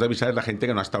 Lo que hemos de avisar es la gente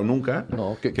que no ha estado nunca,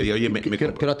 que diga, oye,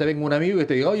 que no te venga un amigo y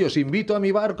te diga, oye, os invito a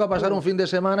mi barco a pasar un fin de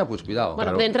semana, pues cuidado.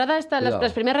 Bueno, de entrada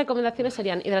las primeras recomendaciones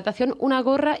serían hidratación, una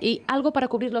gorra y algo para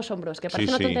cubrir los hombros, que parece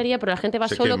una tontería, pero la gente va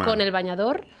solo con el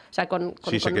bañador, o sea, con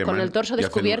el torso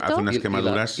descubierto. Hacen unas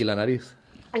quemaduras. Y la nariz.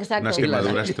 Exacto. Unas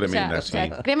quemaduras tremendas. O sea,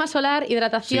 crema solar,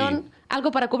 hidratación,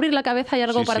 algo para cubrir la cabeza y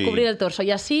algo para cubrir el torso.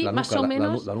 Y así, más o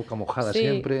menos... La nuca mojada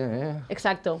siempre.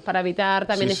 Exacto, para evitar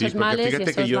también esos males y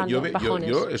esos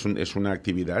bajones. Es una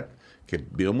actividad que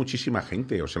veo muchísima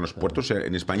gente, o sea, en los puertos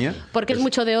en España... Porque es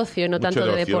mucho de ocio, no tanto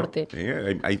de deporte.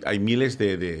 Hay miles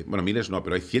bueno, miles no,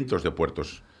 pero hay cientos de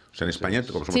puertos. O sea, en España,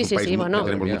 como somos un país que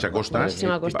tenemos mucha costa,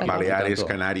 Baleares,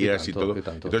 Canarias y todo.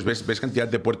 Entonces ves cantidad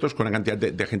de puertos con una cantidad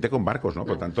de gente con barcos, ¿no?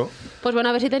 Por tanto... Pues bueno,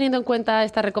 a ver si teniendo en cuenta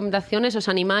estas recomendaciones os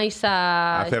animáis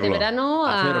a este verano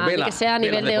que sea a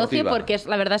nivel de ocio, porque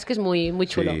la verdad es que es muy, muy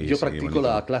chulo. Yo practico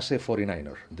la clase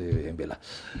 49er en vela.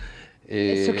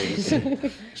 ¿Eso qué es?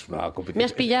 Es una competición. Me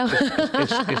has pillado.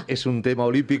 Es un tema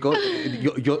olímpico.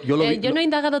 Yo no he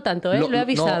indagado tanto, lo he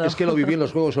avisado. No, es que lo viví en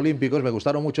los Juegos Olímpicos, me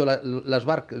gustaron mucho los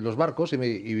barcos y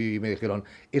me dijeron,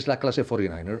 es la clase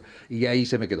 49er, y ahí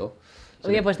se me quedó.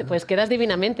 Oye, pues quedas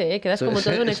divinamente, quedas como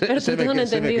todo un experto, todo un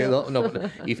entendido.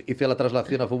 Hice la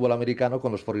traslación a fútbol americano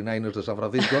con los 49ers de San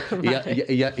Francisco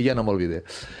y ya no me olvidé.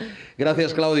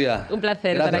 Gracias, Claudia. Un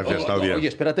placer. Gracias, Claudia. Oye,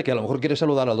 espérate, que a lo mejor quieres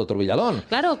saludar al doctor Villalón.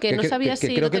 Claro, que no sabía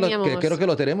si lo teníamos. Creo que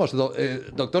lo tenemos.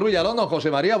 Doctor Villalón, don José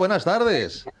María, buenas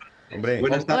tardes. Hombre.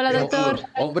 Buenas tardes. Hola, doctor.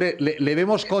 Hombre, le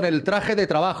vemos con el traje de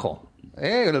trabajo.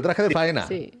 Con el traje de faena.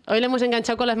 Sí, hoy le hemos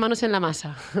enganchado con las manos en la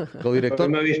masa. Codirector.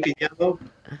 Hoy me habéis pillado,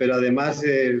 pero además,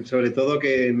 sobre todo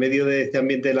que en medio de este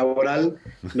ambiente laboral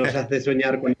nos hace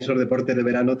soñar con esos deportes de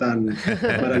verano tan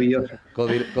maravillosos.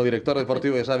 Codirector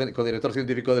deportivo, codirector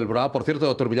científico del programa. Por cierto,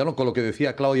 doctor Villalón, con lo que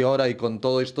decía Claudia ahora y con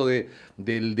todo esto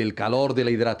del calor, de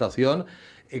la hidratación,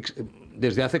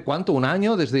 ¿desde hace cuánto? ¿Un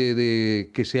año? Desde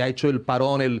que se ha hecho el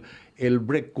parón, el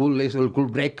cool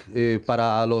break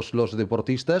para los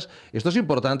deportistas. Esto es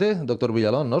importante, doctor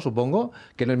Villalón, ¿no? Supongo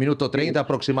que en el minuto 30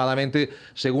 aproximadamente,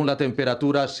 según la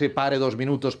temperatura, se pare 2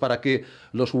 minutos para que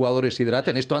los jugadores se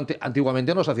hidraten. Esto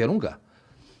antiguamente no se hacía nunca.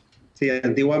 Sí,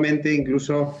 antiguamente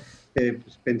incluso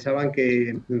pensaban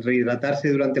que rehidratarse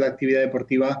durante la actividad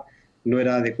deportiva no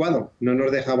era adecuado. No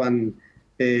nos dejaban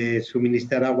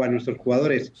suministrar agua a nuestros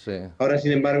jugadores. Sí. Ahora,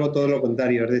 sin embargo, todo lo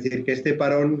contrario. Es decir, que este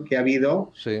parón que ha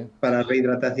habido para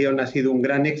rehidratación ha sido un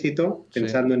gran éxito,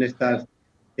 pensando en estas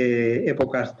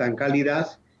épocas tan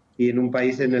cálidas y en un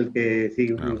país en el que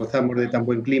gozamos de tan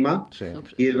buen clima. Sí.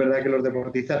 Y es verdad que los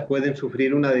deportistas pueden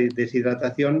sufrir una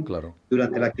deshidratación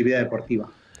durante la actividad deportiva.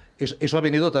 Eso ha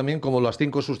venido también como las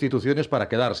 5 sustituciones para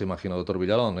quedarse, imagino, doctor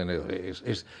Villalón.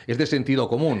 Es de sentido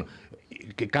común.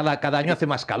 Que cada año hace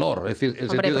más calor. Es decir,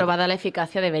 probada la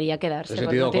eficacia debería quedarse,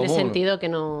 porque no tiene sentido que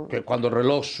no... Que cuando el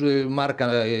reloj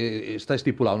marca, está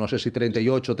estipulado, no sé si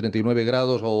 38, 39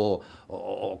 grados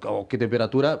o qué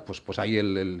temperatura, pues hay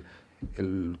el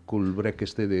cool break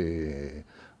de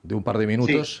un par de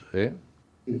minutos. Sí.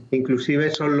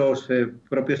 Inclusive son los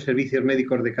propios servicios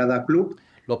médicos de cada club.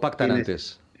 Lo pactan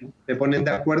antes. Se ponen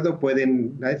de acuerdo,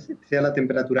 pueden, sea la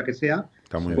temperatura que sea,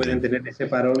 pueden tener ese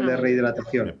parón de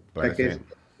rehidratación. O sea que es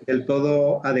del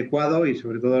todo adecuado y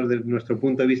sobre todo desde nuestro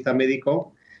punto de vista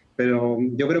médico, pero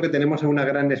yo creo que tenemos a una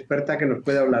gran experta que nos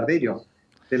puede hablar de ello,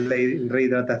 de la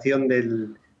rehidratación del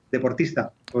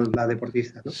deportista o la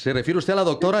deportista, ¿no? Se refiere usted a la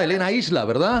doctora Elena Isla,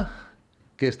 ¿verdad?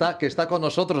 Que está con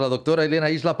nosotros, la doctora Elena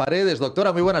Isla Paredes.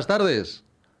 Doctora, muy buenas tardes.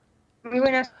 Muy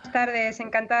buenas tardes,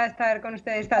 encantada de estar con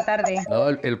ustedes esta tarde. No,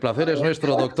 el placer es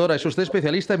nuestro, doctora. Es usted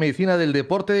especialista en medicina del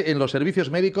deporte en los servicios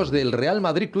médicos del Real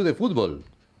Madrid Club de Fútbol,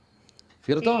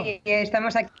 ¿cierto? Sí,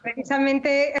 estamos aquí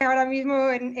precisamente ahora mismo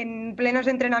en plenos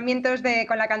entrenamientos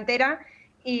con la cantera.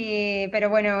 Pero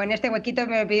bueno, en este huequito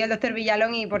me lo pidió el doctor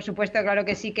Villalón y por supuesto, claro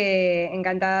que sí, que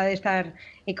encantada de estar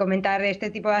y comentar este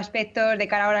tipo de aspectos de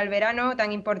cara ahora al verano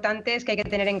tan importantes que hay que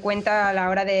tener en cuenta a la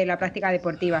hora de la práctica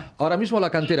deportiva. Ahora mismo la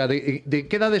cantera, ¿de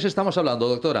qué edades estamos hablando,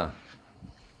 doctora?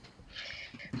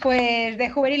 Pues de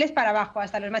juveniles para abajo,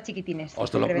 hasta los más chiquitines.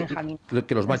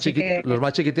 Que los más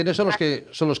chiquitines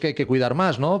son los que hay que cuidar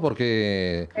más, ¿no?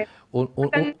 Porque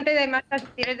además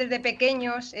desde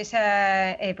pequeños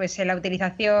pues la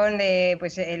utilización de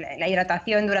la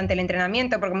hidratación durante el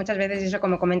entrenamiento, porque muchas veces eso,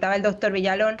 como comentaba el doctor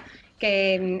Villalón,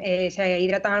 que se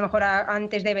hidratan a lo mejor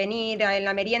antes de venir en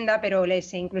la merienda, pero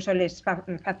incluso les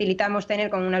facilitamos tener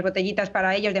con unas botellitas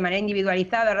para ellos de manera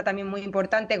individualizada, ahora también muy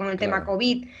importante con el tema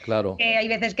COVID. Claro. Hay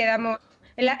veces que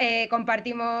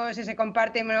se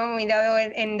comparte, ¿no? Muy dado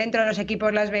dentro de los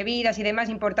equipos las bebidas y demás,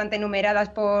 importante numeradas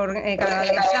por cada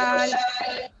dorsal,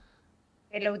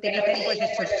 que lo utilicen pues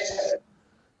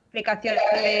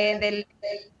explicaciones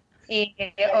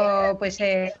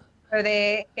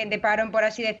de parón, por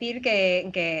así decir,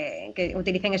 que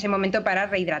utilicen ese momento para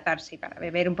rehidratarse, para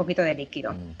beber un poquito de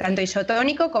líquido, tanto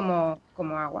isotónico como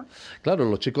agua. Claro,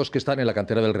 los chicos que están en la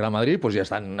cantera del Real Madrid pues ya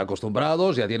están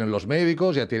acostumbrados, ya tienen los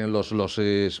médicos, ya tienen los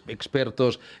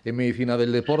expertos en medicina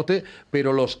del deporte,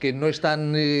 pero los que no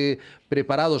están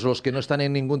preparados, los que no están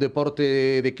en ningún deporte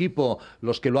de equipo,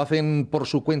 los que lo hacen por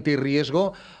su cuenta y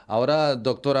riesgo, ahora,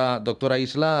 doctora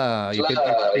Isla,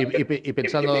 y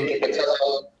pensando...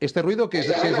 Este ruido que es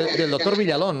del doctor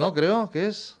Villalón, ¿no? Creo que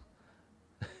es.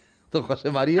 Don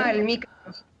José María. El micro.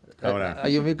 Ahora.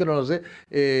 Hay un micro, no lo sé.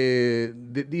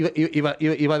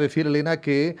 Iba a decir, Elena,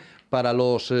 que para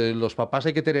los papás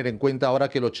hay que tener en cuenta ahora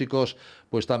que los chicos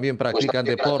pues también practican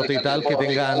deporte y tal, que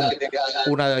tengan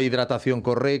una hidratación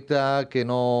correcta, que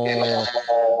no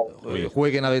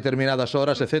jueguen a determinadas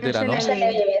horas, etcétera, ¿no?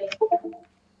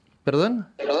 ¿Perdón?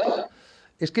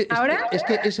 Es que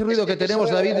ese ruido que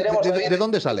tenemos, David, ¿de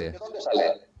dónde sale?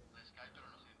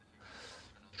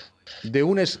 De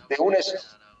un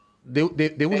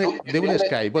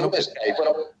Skype. Bueno,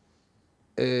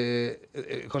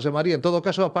 José María, en todo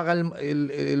caso, apaga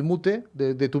el mute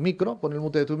de tu micro, pon el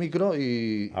mute de tu micro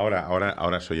y...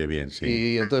 Ahora se oye bien, sí.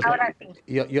 Y entonces,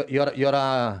 y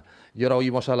ahora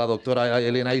oímos a la doctora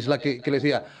Elena Isla que les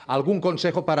decía algún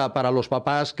consejo para los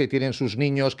papás que tienen sus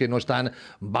niños que no están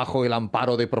bajo el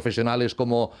amparo de profesionales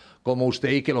como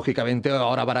usted y que lógicamente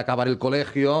ahora van a acabar el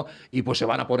colegio y pues se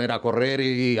van a poner a correr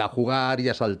y a jugar y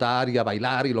a saltar y a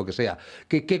bailar y lo que sea.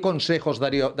 ¿Qué consejos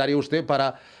daría usted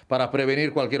para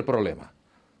prevenir cualquier problema?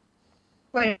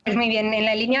 Pues muy bien, en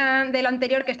la línea de lo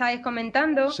anterior que estabais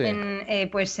comentando, sí.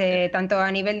 Tanto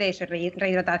a nivel de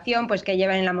rehidratación, pues que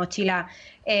lleven en la mochila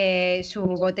su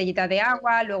botellita de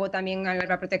agua, luego también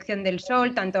la protección del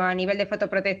sol, tanto a nivel de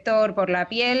fotoprotector por la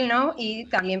piel, ¿no? Y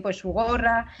también pues su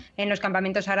gorra en los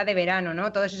campamentos ahora de verano,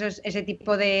 ¿no? Todos ese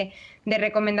tipo de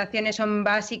recomendaciones son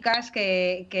básicas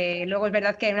que luego es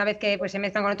verdad que una vez que pues se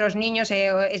mezclan con otros niños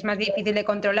es más difícil de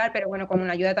controlar, pero bueno, con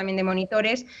la ayuda también de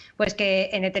monitores, pues que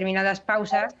en determinadas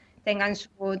pausas tengan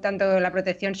tanto la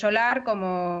protección solar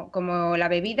como la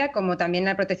bebida, como también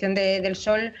la protección del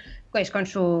sol, pues con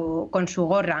su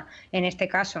gorra, en este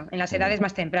caso, en las edades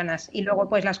más tempranas. Y luego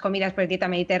pues las comidas, pues dieta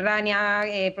mediterránea,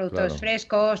 productos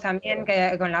frescos también,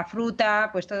 con la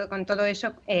fruta, pues con todo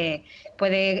eso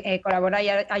puede colaborar y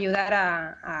ayudar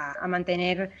a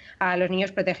mantener a los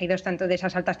niños protegidos tanto de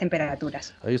esas altas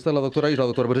temperaturas. Ahí está la doctora Isla,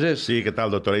 doctor Vergés. Sí, ¿qué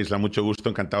tal, doctora Isla? Mucho gusto,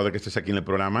 encantado de que estés aquí en el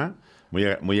programa.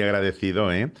 Muy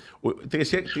agradecido, ¿eh? Te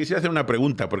quisiera hacer una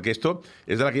pregunta, porque esto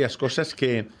es de aquellas cosas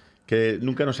que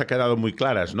nunca nos ha quedado muy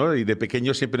claras, ¿no? Y de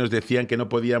pequeños siempre nos decían que no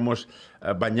podíamos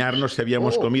bañarnos si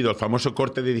habíamos comido, el famoso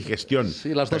corte de digestión.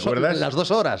 Sí, las 2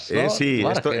 horas, ¿no? Sí,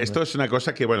 esto es una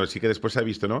cosa que, bueno, sí que después se ha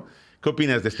visto, ¿no? ¿Qué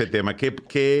opinas de este tema?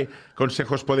 ¿Qué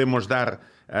consejos podemos dar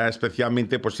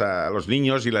especialmente pues, a los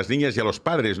niños y las niñas y a los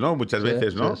padres, ¿no? Muchas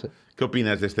veces, ¿no? Sí. ¿Qué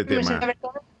opinas de este tema?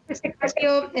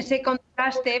 Ese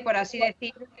contraste, por así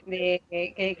decir,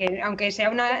 que aunque sea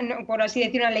por así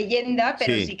decir, una leyenda,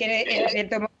 pero sí que en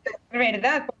cierto modo es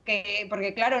verdad,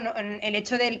 porque claro, el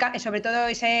hecho sobre todo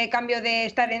ese cambio de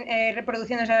estar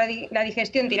reproduciendo la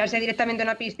digestión, tirarse directamente a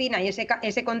una piscina y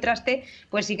ese contraste,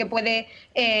 pues sí que puede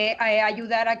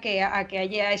ayudar a que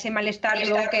haya ese malestar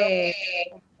luego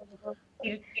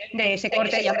de ese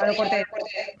corte llamado corte de corte.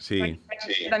 Sí.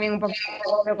 También un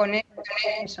poquito con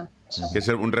eso. Que es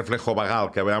un reflejo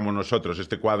vagal que veamos nosotros,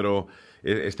 este cuadro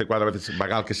a veces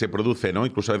vagal que se produce, ¿no?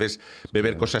 Incluso a veces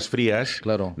beber cosas frías,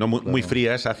 no muy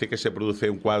frías, hace que se produce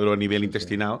un cuadro a nivel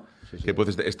intestinal que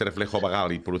produce este reflejo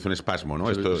vagal y produce un espasmo, ¿no?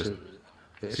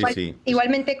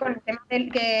 Igualmente con el tema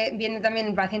del que viene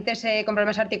también pacientes con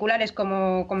problemas articulares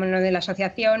como lo de la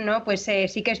asociación, ¿no? Pues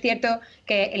sí que es cierto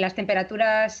que en las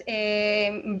temperaturas,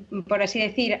 por así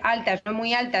decir, altas, no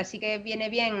muy altas, sí que viene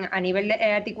bien a nivel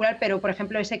articular, pero por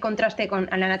ejemplo ese contraste con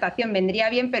la natación vendría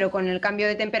bien, pero con el cambio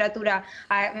de temperatura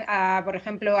por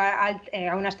ejemplo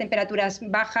a unas temperaturas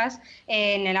bajas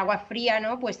en el agua fría,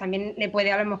 ¿no? Pues también le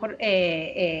puede a lo mejor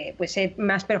pues ser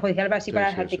más perjudicial así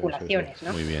para las articulaciones,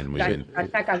 ¿no? Muy bien.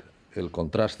 El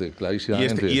contraste,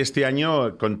 clarísimamente. Y este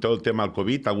año, con todo el tema del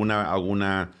COVID,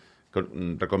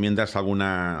 ¿recomiendas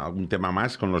algún tema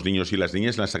más con los niños y las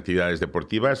niñas en las actividades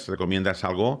deportivas? ¿Recomiendas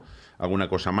alguna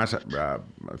cosa más,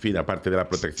 en fin, aparte de la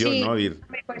protección? Sí, ¿no?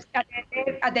 Pues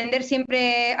atender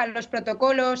siempre a los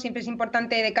protocolos, siempre es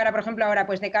importante de cara, por ejemplo, ahora,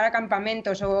 pues de cara a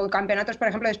campamentos o campeonatos, por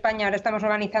ejemplo, de España. Ahora estamos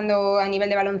organizando a nivel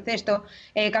de baloncesto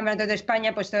campeonatos de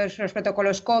España, pues todos los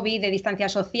protocolos COVID, de distancia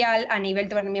social, a nivel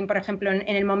también, por ejemplo,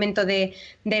 en el momento de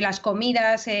las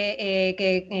comidas,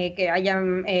 que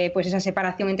hayan pues esa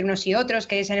separación entre unos y otros,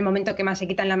 que es en el momento que más se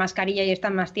quitan la mascarilla y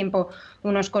están más tiempo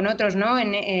unos con otros, ¿no?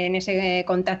 En ese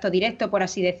contacto directo, por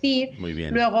así decir. Muy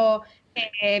bien. Luego,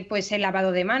 pues el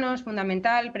lavado de manos,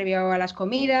 fundamental, previo a las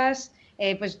comidas.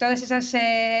 Pues todas esas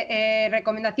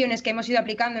recomendaciones que hemos ido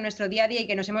aplicando en nuestro día a día y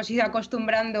que nos hemos ido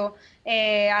acostumbrando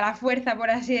a la fuerza,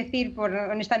 por así decir, por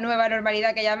esta nueva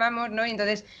normalidad que llamamos, ¿no? Y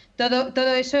entonces,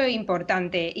 todo eso es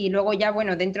importante. Y luego ya,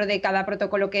 bueno, dentro de cada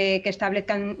protocolo que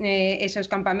establezcan esos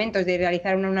campamentos, de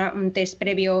realizar un test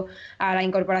previo a la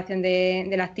incorporación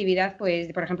de la actividad,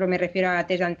 pues, por ejemplo, me refiero a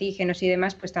test de antígenos y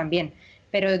demás, pues también.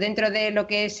 Pero dentro de lo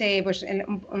que es pues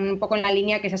un poco en la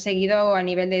línea que se ha seguido a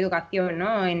nivel de educación,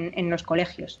 ¿no? en los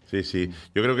colegios. Sí.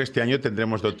 Yo creo que este año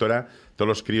tendremos, doctora, todos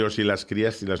los críos y las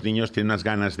crías y los niños tienen unas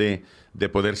ganas de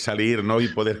poder salir, ¿no? Y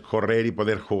poder correr y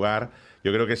poder jugar.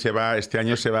 Yo creo que este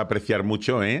año se va a apreciar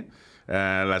mucho,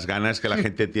 las ganas que la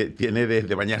gente tiene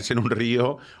de bañarse en un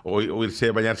río o irse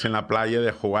a bañarse en la playa,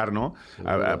 de jugar, ¿no?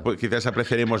 Pues quizás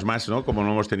apreciaremos más, ¿no? Como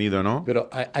lo hemos tenido, ¿no? Pero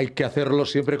hay que hacerlo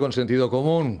siempre con sentido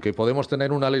común, que podemos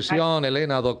tener una lesión,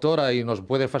 Elena, doctora, y nos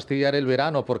puede fastidiar el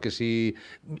verano, porque si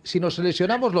nos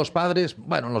lesionamos los padres,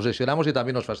 bueno, nos lesionamos y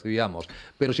también nos fastidiamos,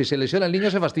 pero si se lesiona el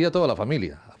niño se fastidia toda la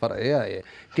familia.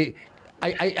 Que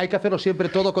hay que hacerlo siempre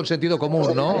todo con sentido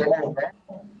común, ¿no?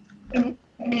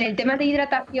 En el tema de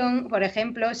hidratación, por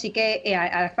ejemplo, sí que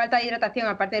a la falta de hidratación,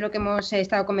 aparte de lo que hemos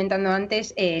estado comentando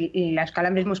antes, los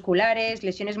calambres musculares,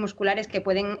 lesiones musculares que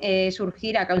pueden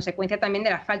surgir a consecuencia también de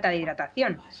la falta de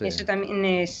hidratación. Sí. Eso también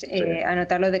es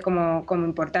anotarlo como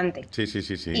importante. Sí.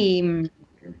 Y,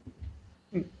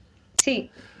 sí.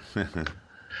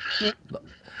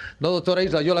 No, doctora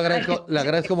Isla, yo le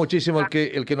agradezco muchísimo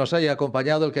el que nos haya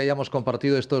acompañado, el que hayamos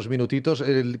compartido estos minutitos.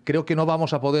 Creo que no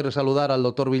vamos a poder saludar al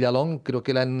doctor Villalón, creo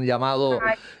que le han llamado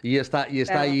y está ahí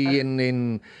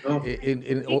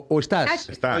 ¿o estás?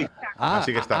 Está.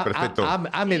 Así que está, perfecto.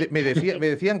 Me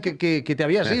decían que te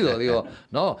habías ido. Digo,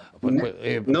 no,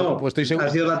 pues estoy seguro. Ha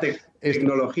sido la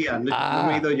tecnología, no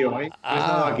me he ido yo, he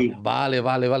estado aquí. Vale.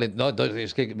 No, entonces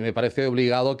es que me parece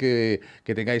obligado que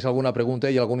tengáis alguna pregunta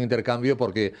y algún intercambio,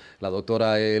 porque la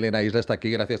doctora Elena Isla está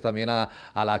aquí gracias también a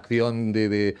la acción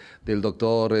del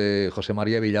doctor José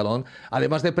María Villalón,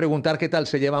 además de preguntar qué tal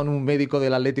se lleva un médico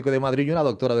del Atlético de Madrid y una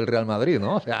doctora del Real Madrid,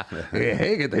 ¿no? O sea,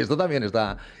 que esto también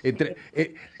está...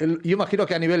 yo imagino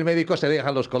que a nivel médico se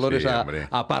dejan los colores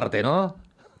aparte, ¿no?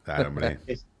 Claro, hombre.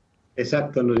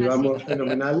 Exacto, nos llevamos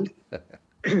fenomenal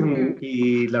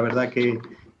y la verdad que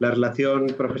la relación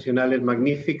profesional es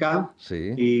magnífica.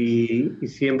 Sí. Y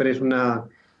siempre es una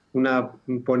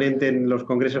ponente en los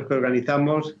congresos que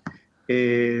organizamos,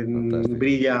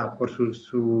 brilla por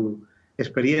su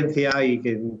experiencia y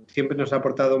que siempre nos ha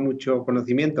aportado mucho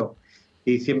conocimiento,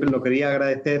 y siempre lo quería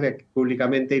agradecer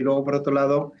públicamente. Y luego, por otro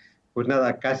lado, pues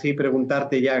nada, casi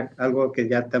preguntarte ya algo que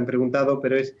ya te han preguntado,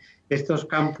 pero es estos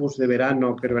campus de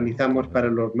verano que organizamos para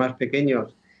los más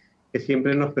pequeños, que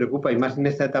siempre nos preocupa, y más en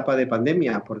esta etapa de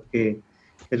pandemia, porque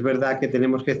es verdad que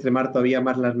tenemos que extremar todavía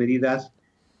más las medidas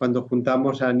cuando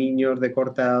juntamos a niños de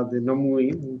no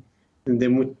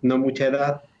mucha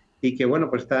edad, y que bueno,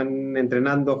 pues están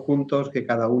entrenando juntos, que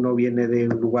cada uno viene de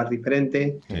un lugar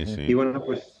diferente. Sí. Y bueno,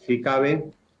 pues si cabe,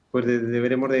 pues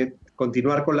deberemos de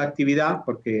continuar con la actividad,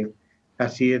 porque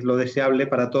así es lo deseable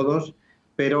para todos,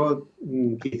 pero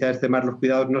quizás extremar los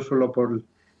cuidados no solo por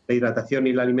la hidratación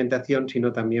y la alimentación,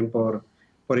 sino también por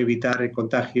evitar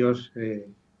contagios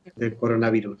del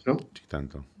coronavirus, ¿no? Sí,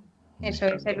 tanto. Eso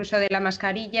es el uso de la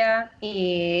mascarilla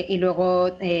y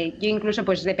luego yo incluso,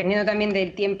 pues dependiendo también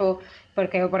del tiempo,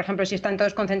 porque por ejemplo si están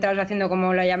todos concentrados haciendo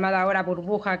como la llamada ahora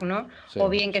burbuja, ¿no? Sí, o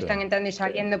bien que están entrando y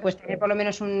saliendo, pues tener por lo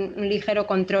menos un ligero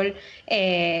control,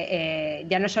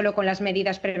 ya no solo con las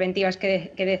medidas preventivas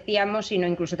que decíamos, sino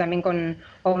incluso también con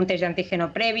un test de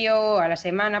antígeno previo a la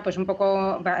semana, pues un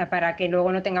poco para que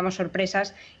luego no tengamos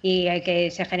sorpresas y que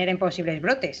se generen posibles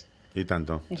brotes. Y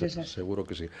tanto. Seguro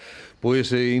que sí.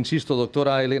 Pues insisto,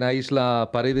 doctora Elena Isla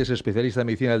Paredes, especialista en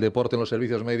medicina del deporte en los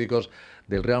servicios médicos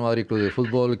del Real Madrid Club de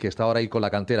Fútbol, que está ahora ahí con la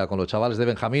cantera, con los chavales de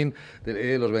Benjamín,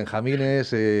 los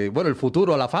benjamines, bueno, el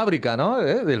futuro, la fábrica, ¿no?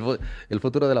 El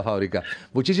futuro de la fábrica.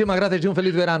 Muchísimas gracias y un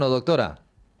feliz verano, doctora.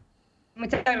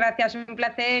 Muchas gracias, un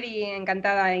placer y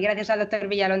encantada. Y gracias al doctor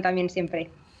Villalón también siempre.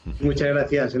 Muchas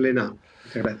gracias, Elena.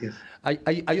 Muchas gracias.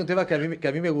 Hay un tema que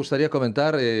a mí me gustaría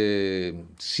comentar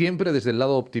siempre desde el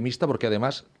lado optimista, porque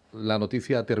además la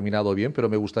noticia ha terminado bien, pero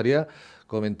me gustaría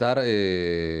comentar,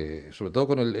 sobre todo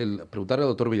con preguntarle al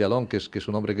doctor Villalón, que es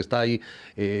un hombre que está ahí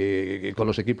con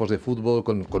los equipos de fútbol,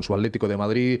 con su Atlético de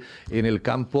Madrid, en el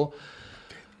campo.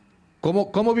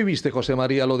 ¿Cómo viviste, José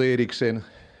María, lo de Eriksen?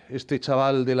 Este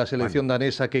chaval de la selección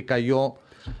danesa que cayó,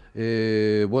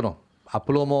 a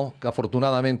plomo, que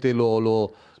afortunadamente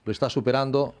lo está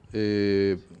superando.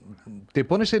 Te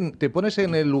pones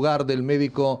en el lugar del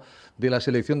médico de la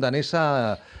selección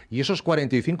danesa y esos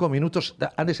 45 minutos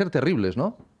han de ser terribles,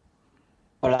 ¿no?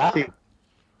 Hola. Sí.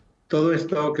 Todo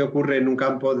esto que ocurre en un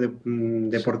campo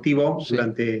deportivo, sí,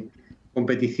 durante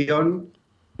competición,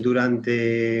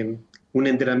 durante un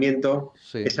entrenamiento,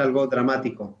 sí, es algo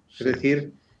dramático. Sí. Es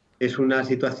decir, es una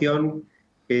situación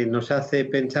que nos hace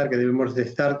pensar que debemos de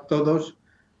estar todos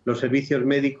los servicios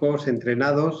médicos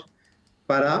entrenados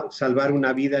para salvar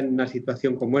una vida en una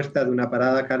situación como esta de una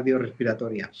parada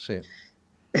cardiorrespiratoria. Sí.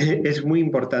 Es muy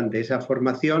importante esa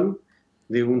formación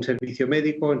de un servicio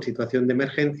médico en situación de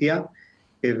emergencia,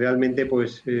 que realmente,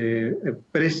 pues,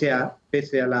 pese a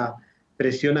la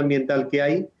presión ambiental que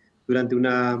hay durante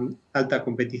una alta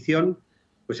competición,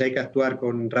 pues hay que actuar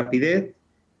con rapidez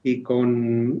y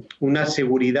con una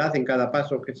seguridad en cada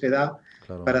paso que se da,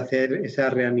 claro, para hacer esa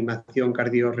reanimación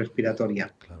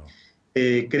cardiorrespiratoria. Claro.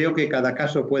 Creo que cada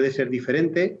caso puede ser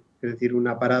diferente, es decir,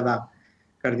 una parada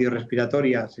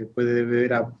cardiorrespiratoria se puede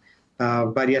deber a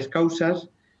varias causas,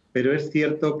 pero es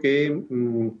cierto que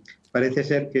parece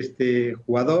ser que este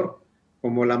jugador,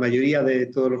 como la mayoría de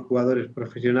todos los jugadores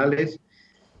profesionales,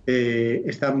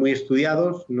 están muy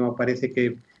estudiados, no parece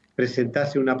que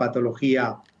presentase una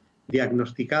patología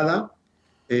diagnosticada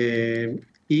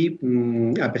y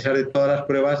a pesar de todas las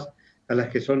pruebas a las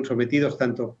que son sometidos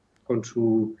tanto con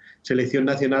su selección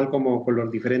nacional como con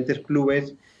los diferentes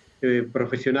clubes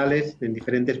profesionales en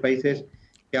diferentes países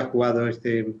que ha jugado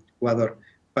este jugador.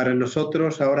 Para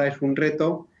nosotros ahora es un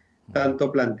reto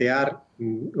tanto plantear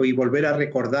y volver a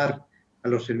recordar a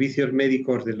los servicios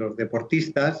médicos de los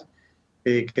deportistas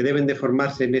que deben de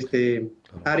formarse en este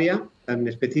área tan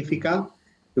específica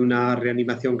de una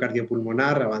reanimación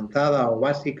cardiopulmonar avanzada o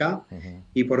básica,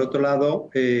 y por otro lado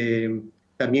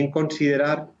también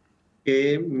considerar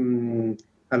que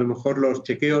a lo mejor los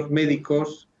chequeos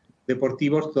médicos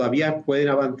deportivos todavía pueden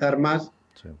avanzar más,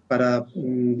 sí, para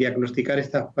diagnosticar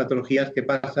estas patologías que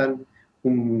pasan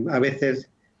a veces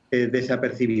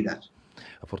desapercibidas.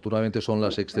 Afortunadamente son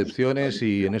las excepciones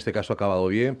y en este caso ha acabado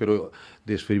bien, pero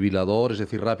desfibrilador, es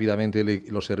decir, rápidamente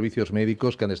los servicios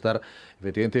médicos que han de estar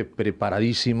efectivamente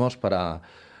preparadísimos para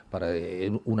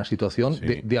una situación,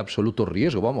 sí, de absoluto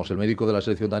riesgo. Vamos, el médico de la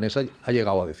selección danesa ha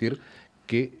llegado a decir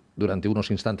que durante unos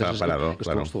instantes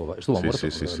estuvo muerto,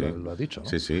 lo ha dicho, ¿no?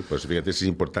 Sí, sí, pues fíjate, es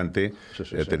importante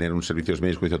tener un servicios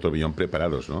médicos, dice doctor Villalón,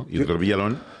 preparados, ¿no? Y el doctor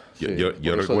Villalón,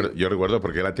 yo recuerdo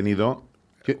porque él ha tenido...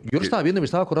 Yo lo estaba viendo y me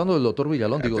estaba acordando del doctor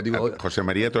Villalón. José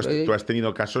María, tú has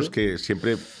tenido casos, ¿sí?, que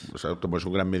siempre, o sea, como es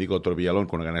un gran médico, doctor Villalón,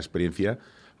 con una gran experiencia,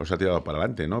 los ha tirado para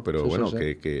adelante, ¿no? Pero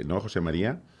que ¿no, José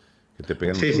María? Que te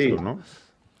pegan un susto, ¿no?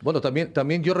 Bueno,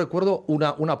 también yo recuerdo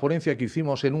una ponencia que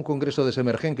hicimos en un congreso de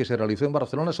Semergen que se realizó en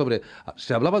Barcelona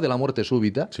se hablaba de la muerte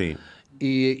súbita, sí,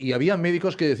 y había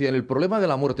médicos que decían el problema de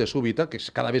la muerte súbita, que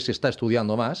cada vez se está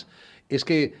estudiando más, es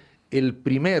que el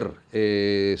primer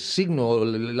signo,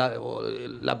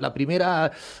 la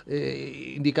primera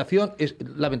indicación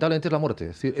lamentablemente es la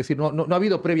muerte. Es decir, no ha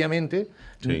habido previamente,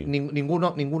 sí,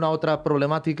 ninguna otra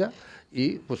problemática,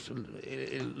 y pues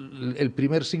el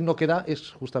primer signo que da es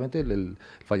justamente el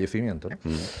fallecimiento, ¿no?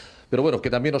 Pero bueno, que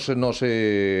también nos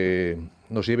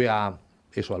lleve a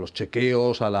los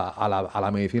chequeos, a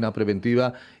la medicina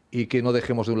preventiva y que no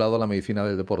dejemos de un lado la medicina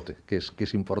del deporte, que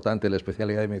es importante, la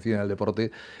especialidad de medicina del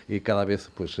deporte y cada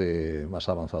vez pues más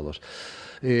avanzados.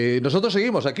 Nosotros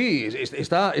seguimos aquí.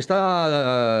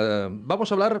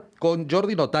 Vamos a hablar con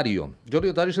Jordi Notario. Jordi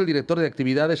Notario es el director de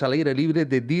actividades al aire libre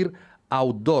de DIR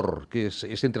Outdoor, que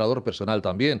es entrenador personal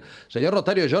también. Señor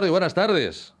Notario, Jordi, buenas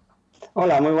tardes.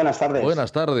 Hola, muy buenas tardes.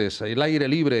 Buenas tardes. El aire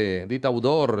libre, DIR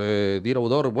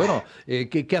Outdoor. Bueno,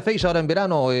 ¿qué hacéis ahora en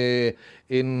verano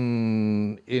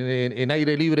en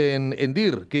aire libre en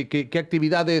DIR? ¿Qué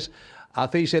actividades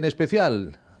hacéis en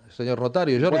especial, señor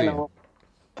Notario, Jordi? Bueno,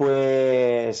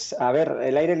 pues, a ver,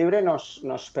 el aire libre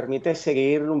nos permite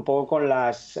seguir un poco con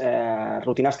las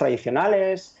rutinas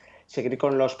tradicionales, seguir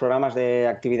con los programas de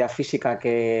actividad física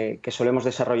que solemos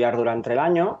desarrollar durante el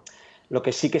año. Lo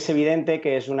que sí que es evidente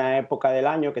que es una época del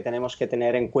año que tenemos que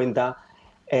tener en cuenta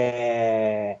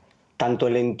tanto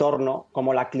el entorno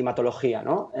como la climatología,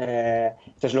 ¿no?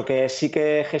 Entonces, lo que sí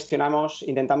que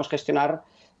intentamos gestionar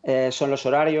son los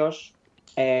horarios,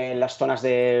 las zonas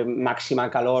de máxima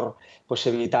calor, pues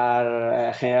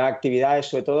evitar generar actividades,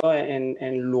 sobre todo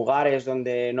en lugares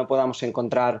donde no podamos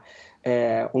encontrar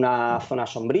una zona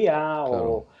sombría.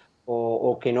 Claro.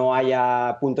 O que no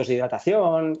haya puntos de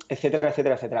hidratación, etcétera,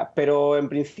 etcétera, etcétera. Pero en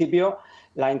principio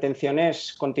la intención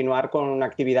es continuar con una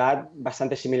actividad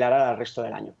bastante similar al resto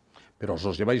del año. ¿Pero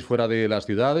os lleváis fuera de las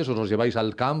ciudades? ¿Os lleváis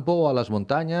al campo, a las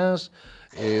montañas,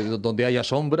 donde haya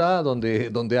sombra,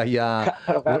 donde haya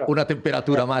claro. Una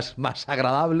temperatura más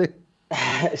agradable?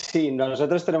 Sí,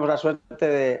 nosotros tenemos la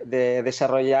suerte de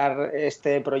desarrollar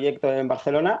este proyecto en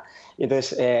Barcelona y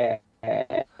entonces...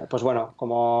 pues bueno,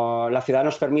 como la ciudad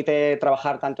nos permite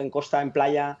trabajar tanto en costa, en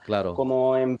playa, claro,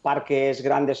 como en parques,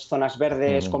 grandes zonas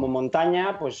verdes, como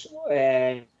montaña, pues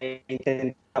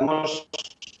intentamos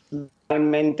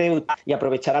realmente y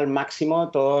aprovechar al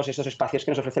máximo todos esos espacios que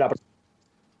nos ofrece la provincia.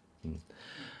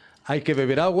 Hay que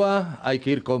beber agua, hay que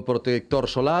ir con protector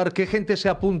solar. ¿Qué gente se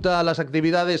apunta a las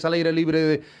actividades al aire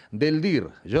libre del DIR,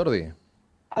 Jordi?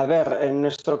 A ver, en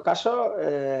nuestro caso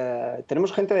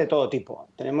tenemos gente de todo tipo.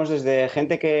 Tenemos desde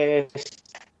gente que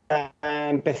está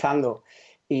empezando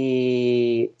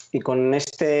y con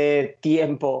este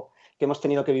tiempo que hemos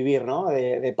tenido que vivir, ¿no?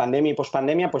 de pandemia y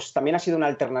pospandemia, pues también ha sido una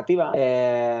alternativa,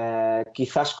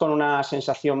 quizás con una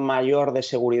sensación mayor de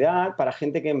seguridad para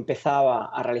gente que empezaba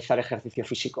a realizar ejercicio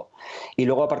físico. Y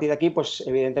luego a partir de aquí, pues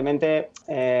evidentemente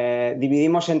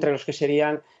dividimos entre los que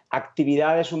serían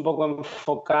actividades un poco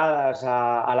enfocadas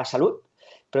a la salud,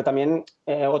 pero también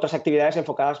otras actividades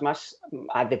enfocadas más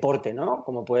al deporte, ¿no?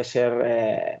 Como puede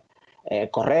ser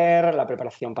correr, la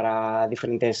preparación para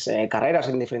diferentes carreras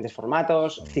en diferentes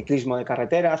formatos, ciclismo de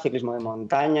carretera, ciclismo de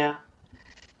montaña.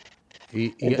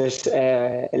 Entonces,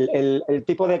 el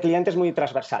tipo de cliente es muy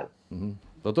transversal.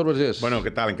 Doctor Vergés. Bueno,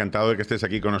 ¿qué tal? Encantado de que estés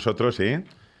aquí con nosotros.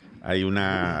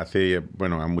 Hace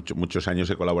muchos años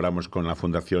que colaboramos con la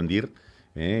Fundación DIR.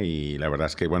 Y la verdad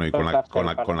es que, bueno, y con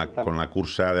la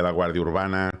cursa de la Guardia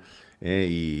Urbana,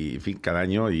 y en fin, cada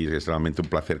año, y es realmente un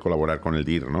placer colaborar con el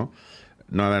DIR, ¿no?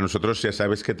 Nada, nosotros ya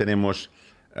sabes que tenemos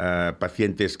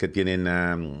pacientes que tienen,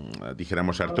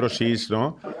 dijéramos, artrosis,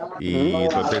 ¿no? Y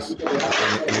entonces,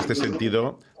 en este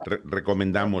sentido,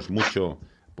 recomendamos mucho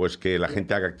pues que la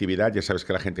gente haga actividad. Ya sabes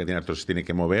que la gente que tiene artrosis tiene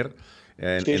que mover.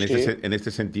 En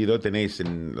este sentido, tenéis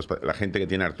la gente que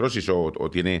tiene artrosis o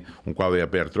tiene un cuadro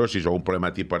de artrosis o un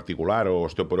problema tipo articular o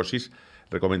osteoporosis,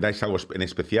 ¿recomendáis algo en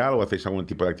especial o hacéis algún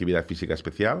tipo de actividad física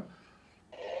especial?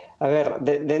 A ver,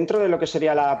 dentro de lo que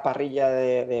sería la parrilla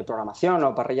de programación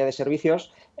o parrilla de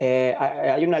servicios,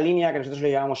 hay una línea que nosotros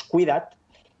le llamamos Cuidat,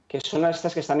 que son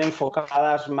estas que están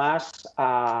enfocadas más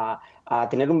a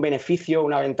tener un beneficio,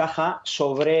 una ventaja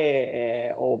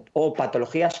sobre o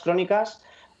patologías crónicas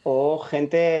o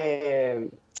gente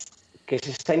que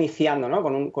se está iniciando, ¿no?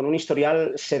 con un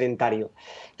historial sedentario.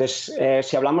 Entonces,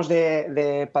 si hablamos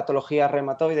de patologías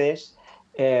reumatoides,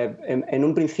 en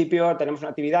un principio tenemos una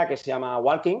actividad que se llama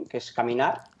walking, que es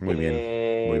caminar. Muy bien,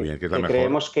 que es la mejor.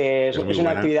 Creemos que es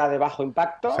una actividad de bajo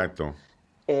impacto. Exacto.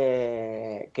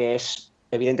 Que es,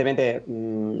 evidentemente,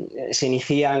 se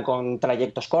inician con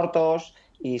trayectos cortos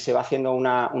y se va haciendo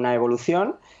una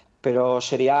evolución, pero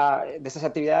sería de estas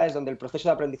actividades donde el proceso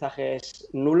de aprendizaje es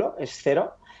nulo, es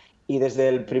cero, y desde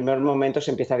el primer momento se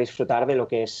empieza a disfrutar de lo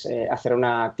que es hacer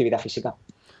una actividad física.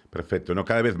 Perfecto. No,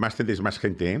 cada vez más tendréis más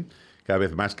gente, ¿eh? Cada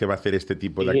vez más que va a hacer este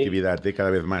tipo de actividad,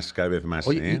 cada vez más.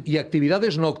 Oye, ¿y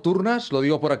actividades nocturnas? Lo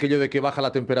digo por aquello de que baja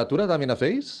la temperatura, ¿también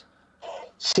hacéis?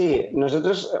 Sí,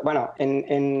 nosotros, bueno,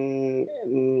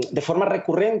 de forma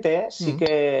recurrente, sí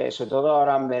que, sobre todo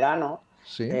ahora en verano,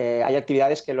 Sí. Hay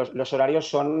actividades que los horarios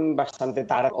son bastante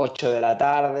tarde, 8 de la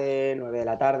tarde, 9 de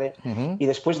la tarde, y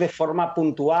después de forma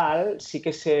puntual sí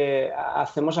que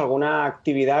hacemos alguna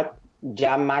actividad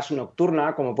ya más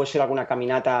nocturna, como puede ser alguna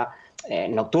caminata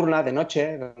nocturna de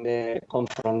noche, con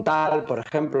frontal, por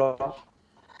ejemplo,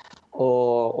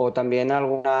 o también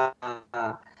alguna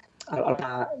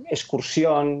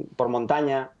excursión por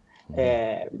montaña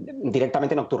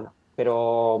directamente nocturna.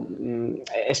 Pero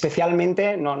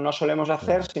especialmente no solemos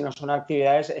hacer, sino son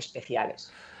actividades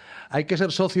especiales. ¿Hay que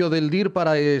ser socio del DIR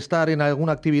para estar en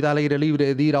alguna actividad al aire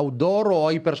libre, DIR Outdoor, o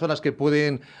hay personas que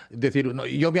pueden decir, no,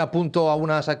 yo me apunto a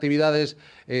unas actividades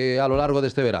a lo largo de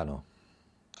este verano?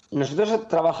 Nosotros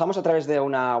trabajamos a través de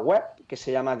una web que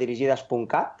se llama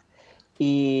dirigidas.cat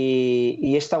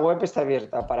y esta web está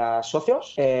abierta para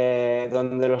socios,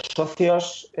 donde los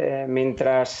socios,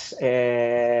 mientras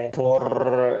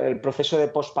por el proceso de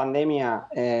pospandemia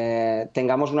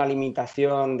tengamos una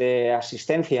limitación de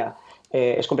asistencia,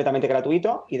 es completamente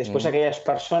gratuito, y después aquellas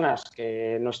personas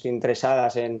que no estén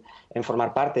interesadas en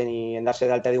formar parte ni en darse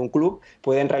de alta de un club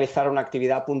pueden realizar una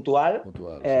actividad puntual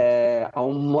a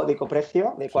un módico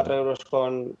precio de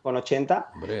 4,80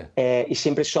 €, y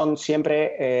son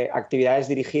actividades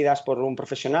dirigidas por un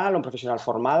profesional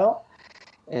formado.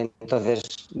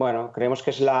 Entonces, bueno, creemos que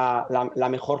es la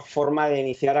mejor forma de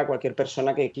iniciar a cualquier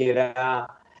persona que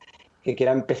quiera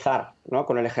empezar, ¿no?,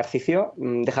 con el ejercicio,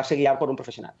 dejarse guiar por un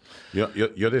profesional.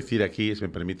 Yo decir aquí, si me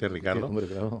permite, Ricardo, sí, hombre,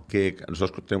 claro, que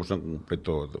nosotros tenemos un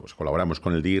reto, colaboramos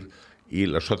con el DIR, y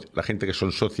la gente que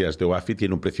son socias de OAFI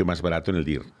tiene un precio más barato en el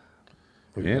DIR.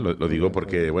 Lo digo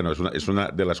porque, bueno, es una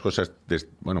de las cosas,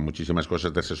 muchísimas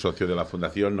cosas de ser socio de la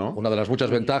fundación, ¿no? Una de las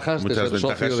muchas ventajas de ser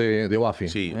socio de OAFI.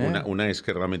 Sí, una es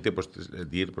que realmente el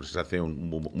DIR se hace un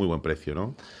muy buen precio,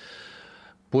 ¿no?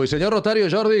 Pues señor Rotario,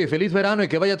 Jordi, feliz verano y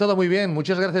que vaya todo muy bien.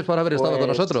 Muchas gracias por haber estado con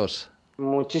nosotros.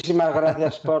 Muchísimas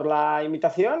gracias por la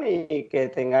invitación y que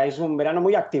tengáis un verano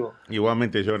muy activo.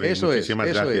 Igualmente, Jordi. Muchísimas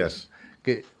gracias.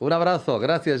 Un abrazo,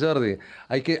 gracias, Jordi.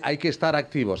 Hay que estar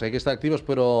activos,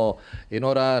 pero en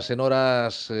horas,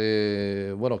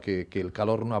 que el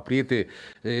calor no apriete.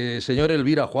 Señor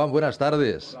Elvira, Juan, buenas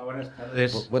tardes. Hola, buenas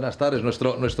tardes. Buenas tardes.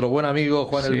 Nuestro buen amigo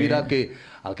Juan Elvira,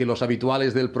 al que los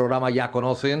habituales del programa ya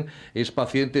conocen, es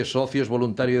paciente, socio, es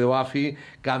voluntario de OAFI,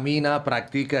 camina,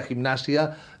 practica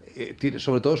gimnasia.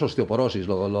 Sobre todo es osteoporosis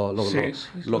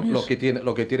lo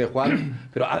que tiene Juan.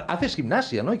 Pero haces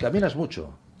gimnasia, ¿no? Y caminas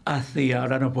mucho. Hacía,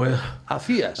 ahora no puedo.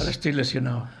 ¿Hacías? Ahora estoy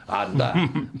lesionado. Anda.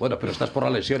 Bueno, pero estás por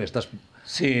la lesión,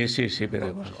 Sí,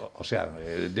 pero... O sea,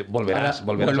 volverás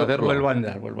a hacerlo. Vuelvo a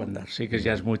andar. Sí, que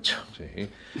ya es mucho. Sí.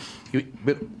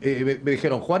 Me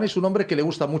dijeron, Juan es un hombre que le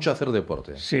gusta mucho hacer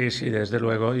deporte. Sí, desde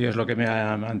luego, y es lo que me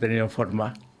ha mantenido en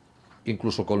forma.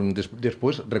 Incluso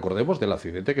después, recordemos del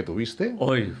accidente que tuviste.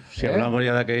 Hoy, si hablamos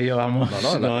ya de aquello, vamos,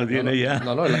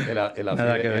 el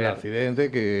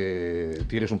accidente que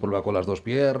tienes un problema con las dos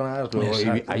piernas, luego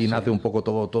ahí nace un poco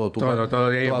toda tu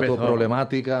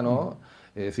problemática, ¿no?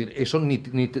 Es decir, eso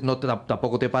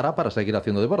tampoco te para seguir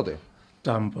haciendo deporte.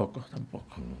 Tampoco.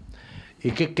 ¿Y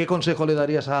qué consejo le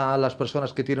darías a las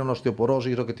personas que tienen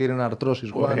osteoporosis o que tienen artrosis,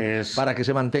 Juan, para que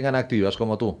se mantengan activas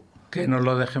como tú? Que no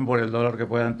lo dejen por el dolor que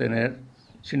puedan tener,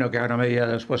 sino que hagan a medida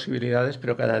de las posibilidades,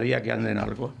 pero cada día que anden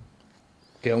algo.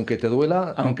 Que aunque te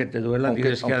duela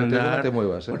tienes que andar, te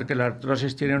muevas, porque la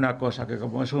artrosis tiene una cosa, que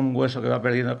como es un hueso que va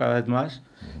perdiendo cada vez más,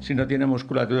 si no tiene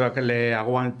musculatura que le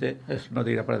aguante, no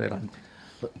tira para adelante.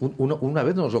 Una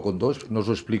vez nos lo contó, nos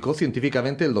lo explicó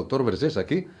científicamente el doctor Versés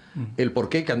aquí, el por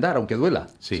qué hay que andar, aunque duela.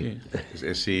 Sí,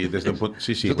 desde un punto...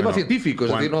 Es un tema científico.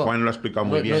 Juan lo ha explicado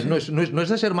muy bien. No es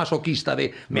de ser masoquista,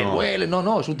 me duele,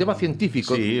 no, es un tema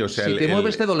científico. Sí, o sea, si te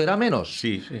mueves te dolerá menos.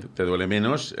 Sí, te duele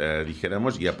menos,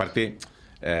 dijéramos, y aparte...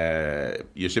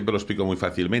 yo siempre lo explico muy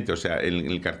fácilmente. O sea, en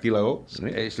el cartílago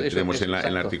tenemos en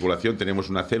la articulación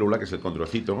tenemos una célula que es el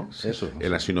condrocito,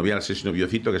 en la sinovial el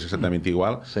sinoviocito, que es exactamente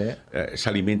igual. Se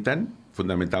alimentan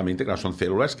fundamentalmente, claro, son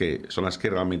células que son las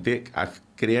que realmente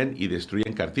crean y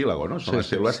destruyen cartílago, ¿no? Son las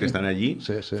células que están allí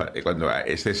cuando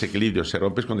este desequilibrio se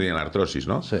rompe, es cuando hay la artrosis,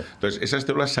 ¿no? Entonces esas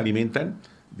células se alimentan,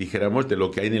 dijéramos, de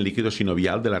lo que hay en el líquido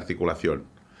sinovial de la articulación.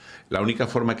 La única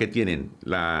forma que tienen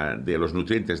de los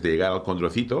nutrientes de llegar al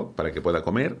condrocito para que pueda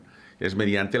comer es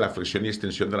mediante la flexión y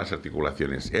extensión de las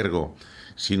articulaciones. Ergo,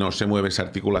 si no se mueve esa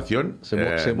articulación...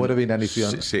 Se muere de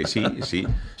inanición. Sí,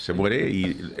 se muere,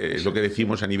 y es lo que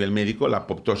decimos a nivel médico, la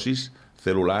apoptosis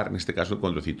celular, en este caso el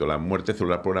condrocito, la muerte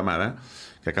celular programada,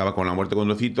 que acaba con la muerte del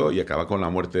condrocito y acaba con la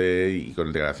muerte y con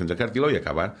la degradación del cartílago y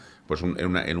acaba pues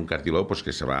en un cartílago pues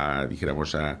que se va,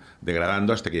 dijéramos,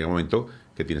 degradando hasta que llega un momento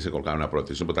que tienes que colocar una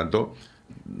prótesis. Por tanto,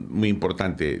 muy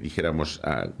importante, dijéramos,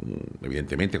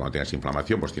 evidentemente, cuando tengas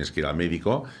inflamación, pues tienes que ir al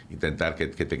médico, intentar que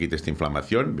te quite esta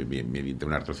inflamación mediante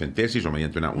una artrocentesis o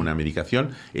mediante una medicación,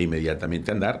 e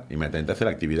inmediatamente hacer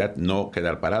la actividad, no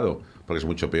quedar parado, porque es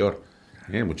mucho peor.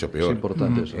 Mucho peor. Es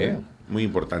importante eso. Muy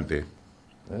importante.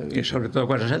 Y sobre todo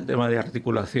cuando es el tema de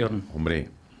articulación. Hombre.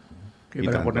 Que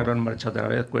para ponerlo en marcha otra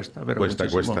vez cuesta, pero cuesta.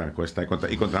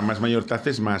 Y contra más mayor te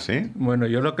haces, más, ¿eh? Bueno,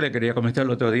 yo lo que le quería comentar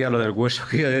el otro día, lo del hueso,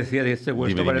 que yo decía, de este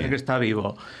hueso parece que está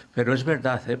vivo. Pero es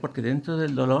verdad, porque dentro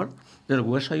del dolor del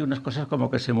hueso hay unas cosas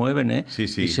como que se mueven, Sí.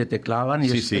 Y se te clavan y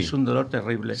es un dolor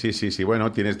terrible. Sí. Bueno, a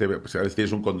veces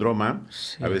tienes un condroma,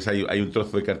 a veces hay un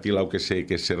trozo de cartílago que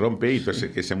se rompe y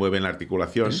entonces que se mueve en la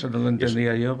articulación. Eso no lo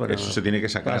entendía yo, pero eso se tiene que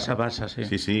sacar. Pasa,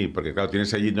 sí. Sí, porque claro,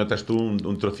 tienes allí, notas tú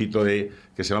un trocito que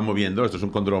se va moviendo, esto es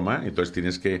un condroma, entonces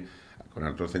tienes que, con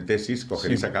artrocentesis,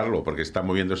 coger y sacarlo, porque está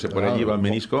moviéndose por allí, va el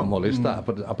menisco. Molesta,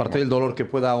 aparte del dolor que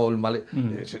pueda o el mal...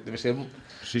 debe ser...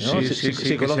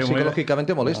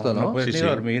 psicológicamente molesto, ¿no? No puedes ni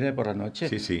dormir por la noche.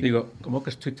 Digo, ¿cómo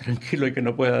que estoy tranquilo y que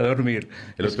no pueda dormir?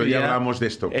 El otro día hablábamos de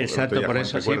esto. Exacto, por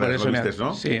eso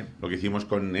 ¿no? Sí. Lo que hicimos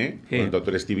con el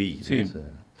doctor Stevie. Sí.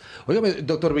 Oye,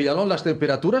 doctor Villalón, ¿las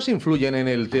temperaturas influyen en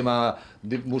el tema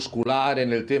muscular,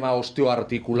 en el tema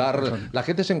osteoarticular? ¿La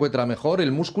gente se encuentra mejor?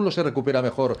 ¿El músculo se recupera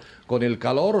mejor con el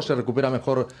calor o se recupera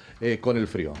mejor con el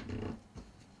frío?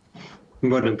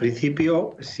 Bueno, en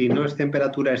principio, si no es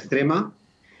temperatura extrema,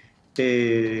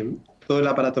 todo el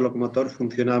aparato locomotor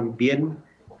funciona bien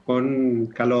con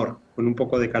calor, con un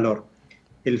poco de calor.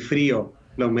 El frío,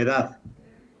 la humedad,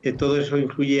 todo eso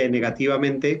influye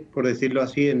negativamente, por decirlo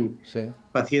así, en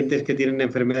pacientes que tienen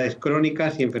enfermedades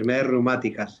crónicas y enfermedades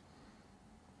reumáticas.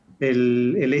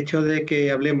 El hecho de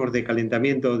que hablemos de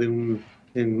calentamiento en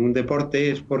un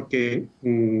deporte es porque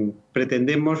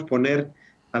pretendemos poner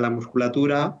a la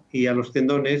musculatura y a los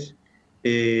tendones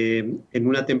en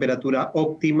una temperatura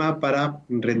óptima para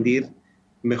rendir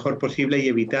mejor posible y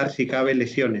evitar, si cabe,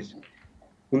 lesiones.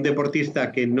 Un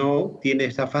deportista que no tiene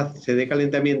esa fase de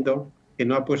calentamiento, que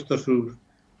no ha puesto sus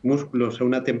músculos a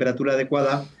una temperatura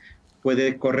adecuada,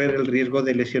 puede correr el riesgo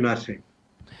de lesionarse.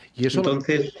 ¿Y eso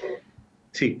entonces,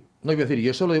 sí. No, iba a decir, y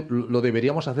eso lo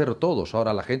deberíamos hacer todos.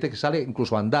 Ahora, la gente que sale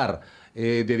incluso a andar,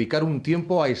 dedicar un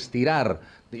tiempo a estirar,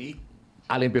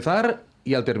 al empezar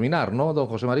y al terminar, ¿no, don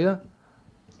José María?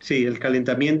 Sí, el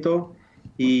calentamiento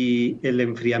y el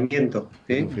enfriamiento.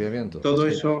 Todo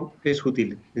eso es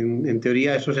útil. En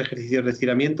teoría, esos ejercicios de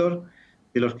estiramientos,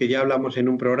 de los que ya hablamos en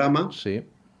un programa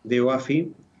de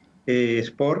OAFI,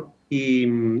 Sport, y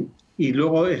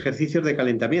luego ejercicios de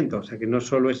calentamiento. O sea, que no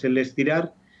solo es el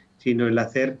estirar, sino el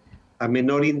hacer a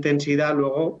menor intensidad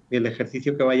luego el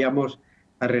ejercicio que vayamos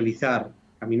a realizar.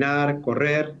 Caminar,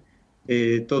 correr,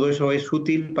 todo eso es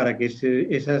útil para que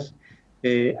esas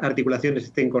articulaciones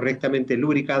estén correctamente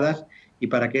lubricadas y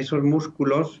para que esos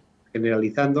músculos,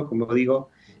 generalizando, como digo,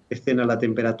 estén a la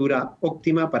temperatura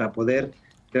óptima para poder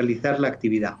realizar la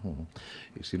actividad.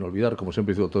 Y sin olvidar, como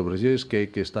siempre dice el doctor Bresier, que hay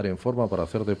que estar en forma para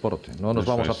hacer deporte. No nos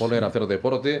vamos a poner a hacer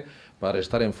deporte para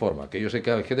estar en forma. Que yo sé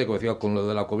que hay gente, como decía con lo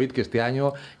de la COVID, que este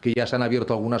año que ya se han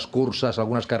abierto algunas cursas,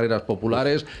 algunas carreras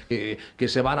populares, que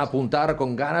se van a apuntar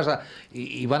con ganas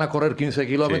y van a correr 15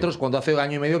 kilómetros cuando hace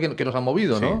año y medio que nos han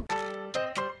movido, ¿no?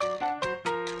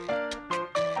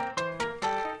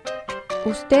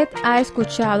 Usted ha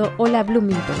escuchado Hola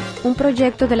Bloomington, un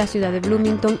proyecto de la ciudad de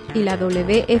Bloomington y la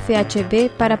WFHB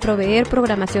para proveer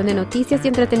programación de noticias y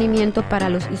entretenimiento para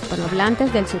los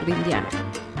hispanohablantes del sur de Indiana.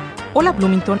 Hola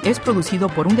Bloomington es producido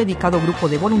por un dedicado grupo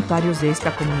de voluntarios de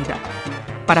esta comunidad.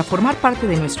 Para formar parte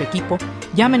de nuestro equipo,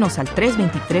 llámenos al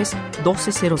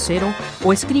 323-1200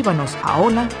 o escríbanos a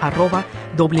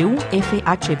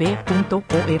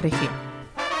hola@wfhb.org.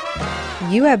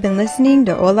 You have been listening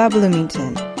to Hola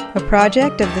Bloomington, a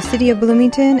project of the City of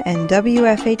Bloomington and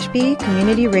WFHB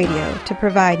Community Radio to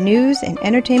provide news and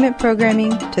entertainment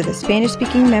programming to the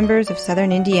Spanish-speaking members of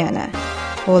Southern Indiana.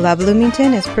 Hola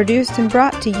Bloomington is produced and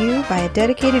brought to you by a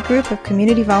dedicated group of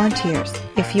community volunteers.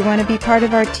 If you want to be part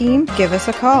of our team, give us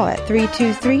a call at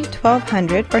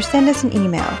 323-1200 or send us an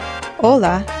email,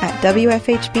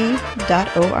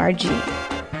 hola@wfhb.org.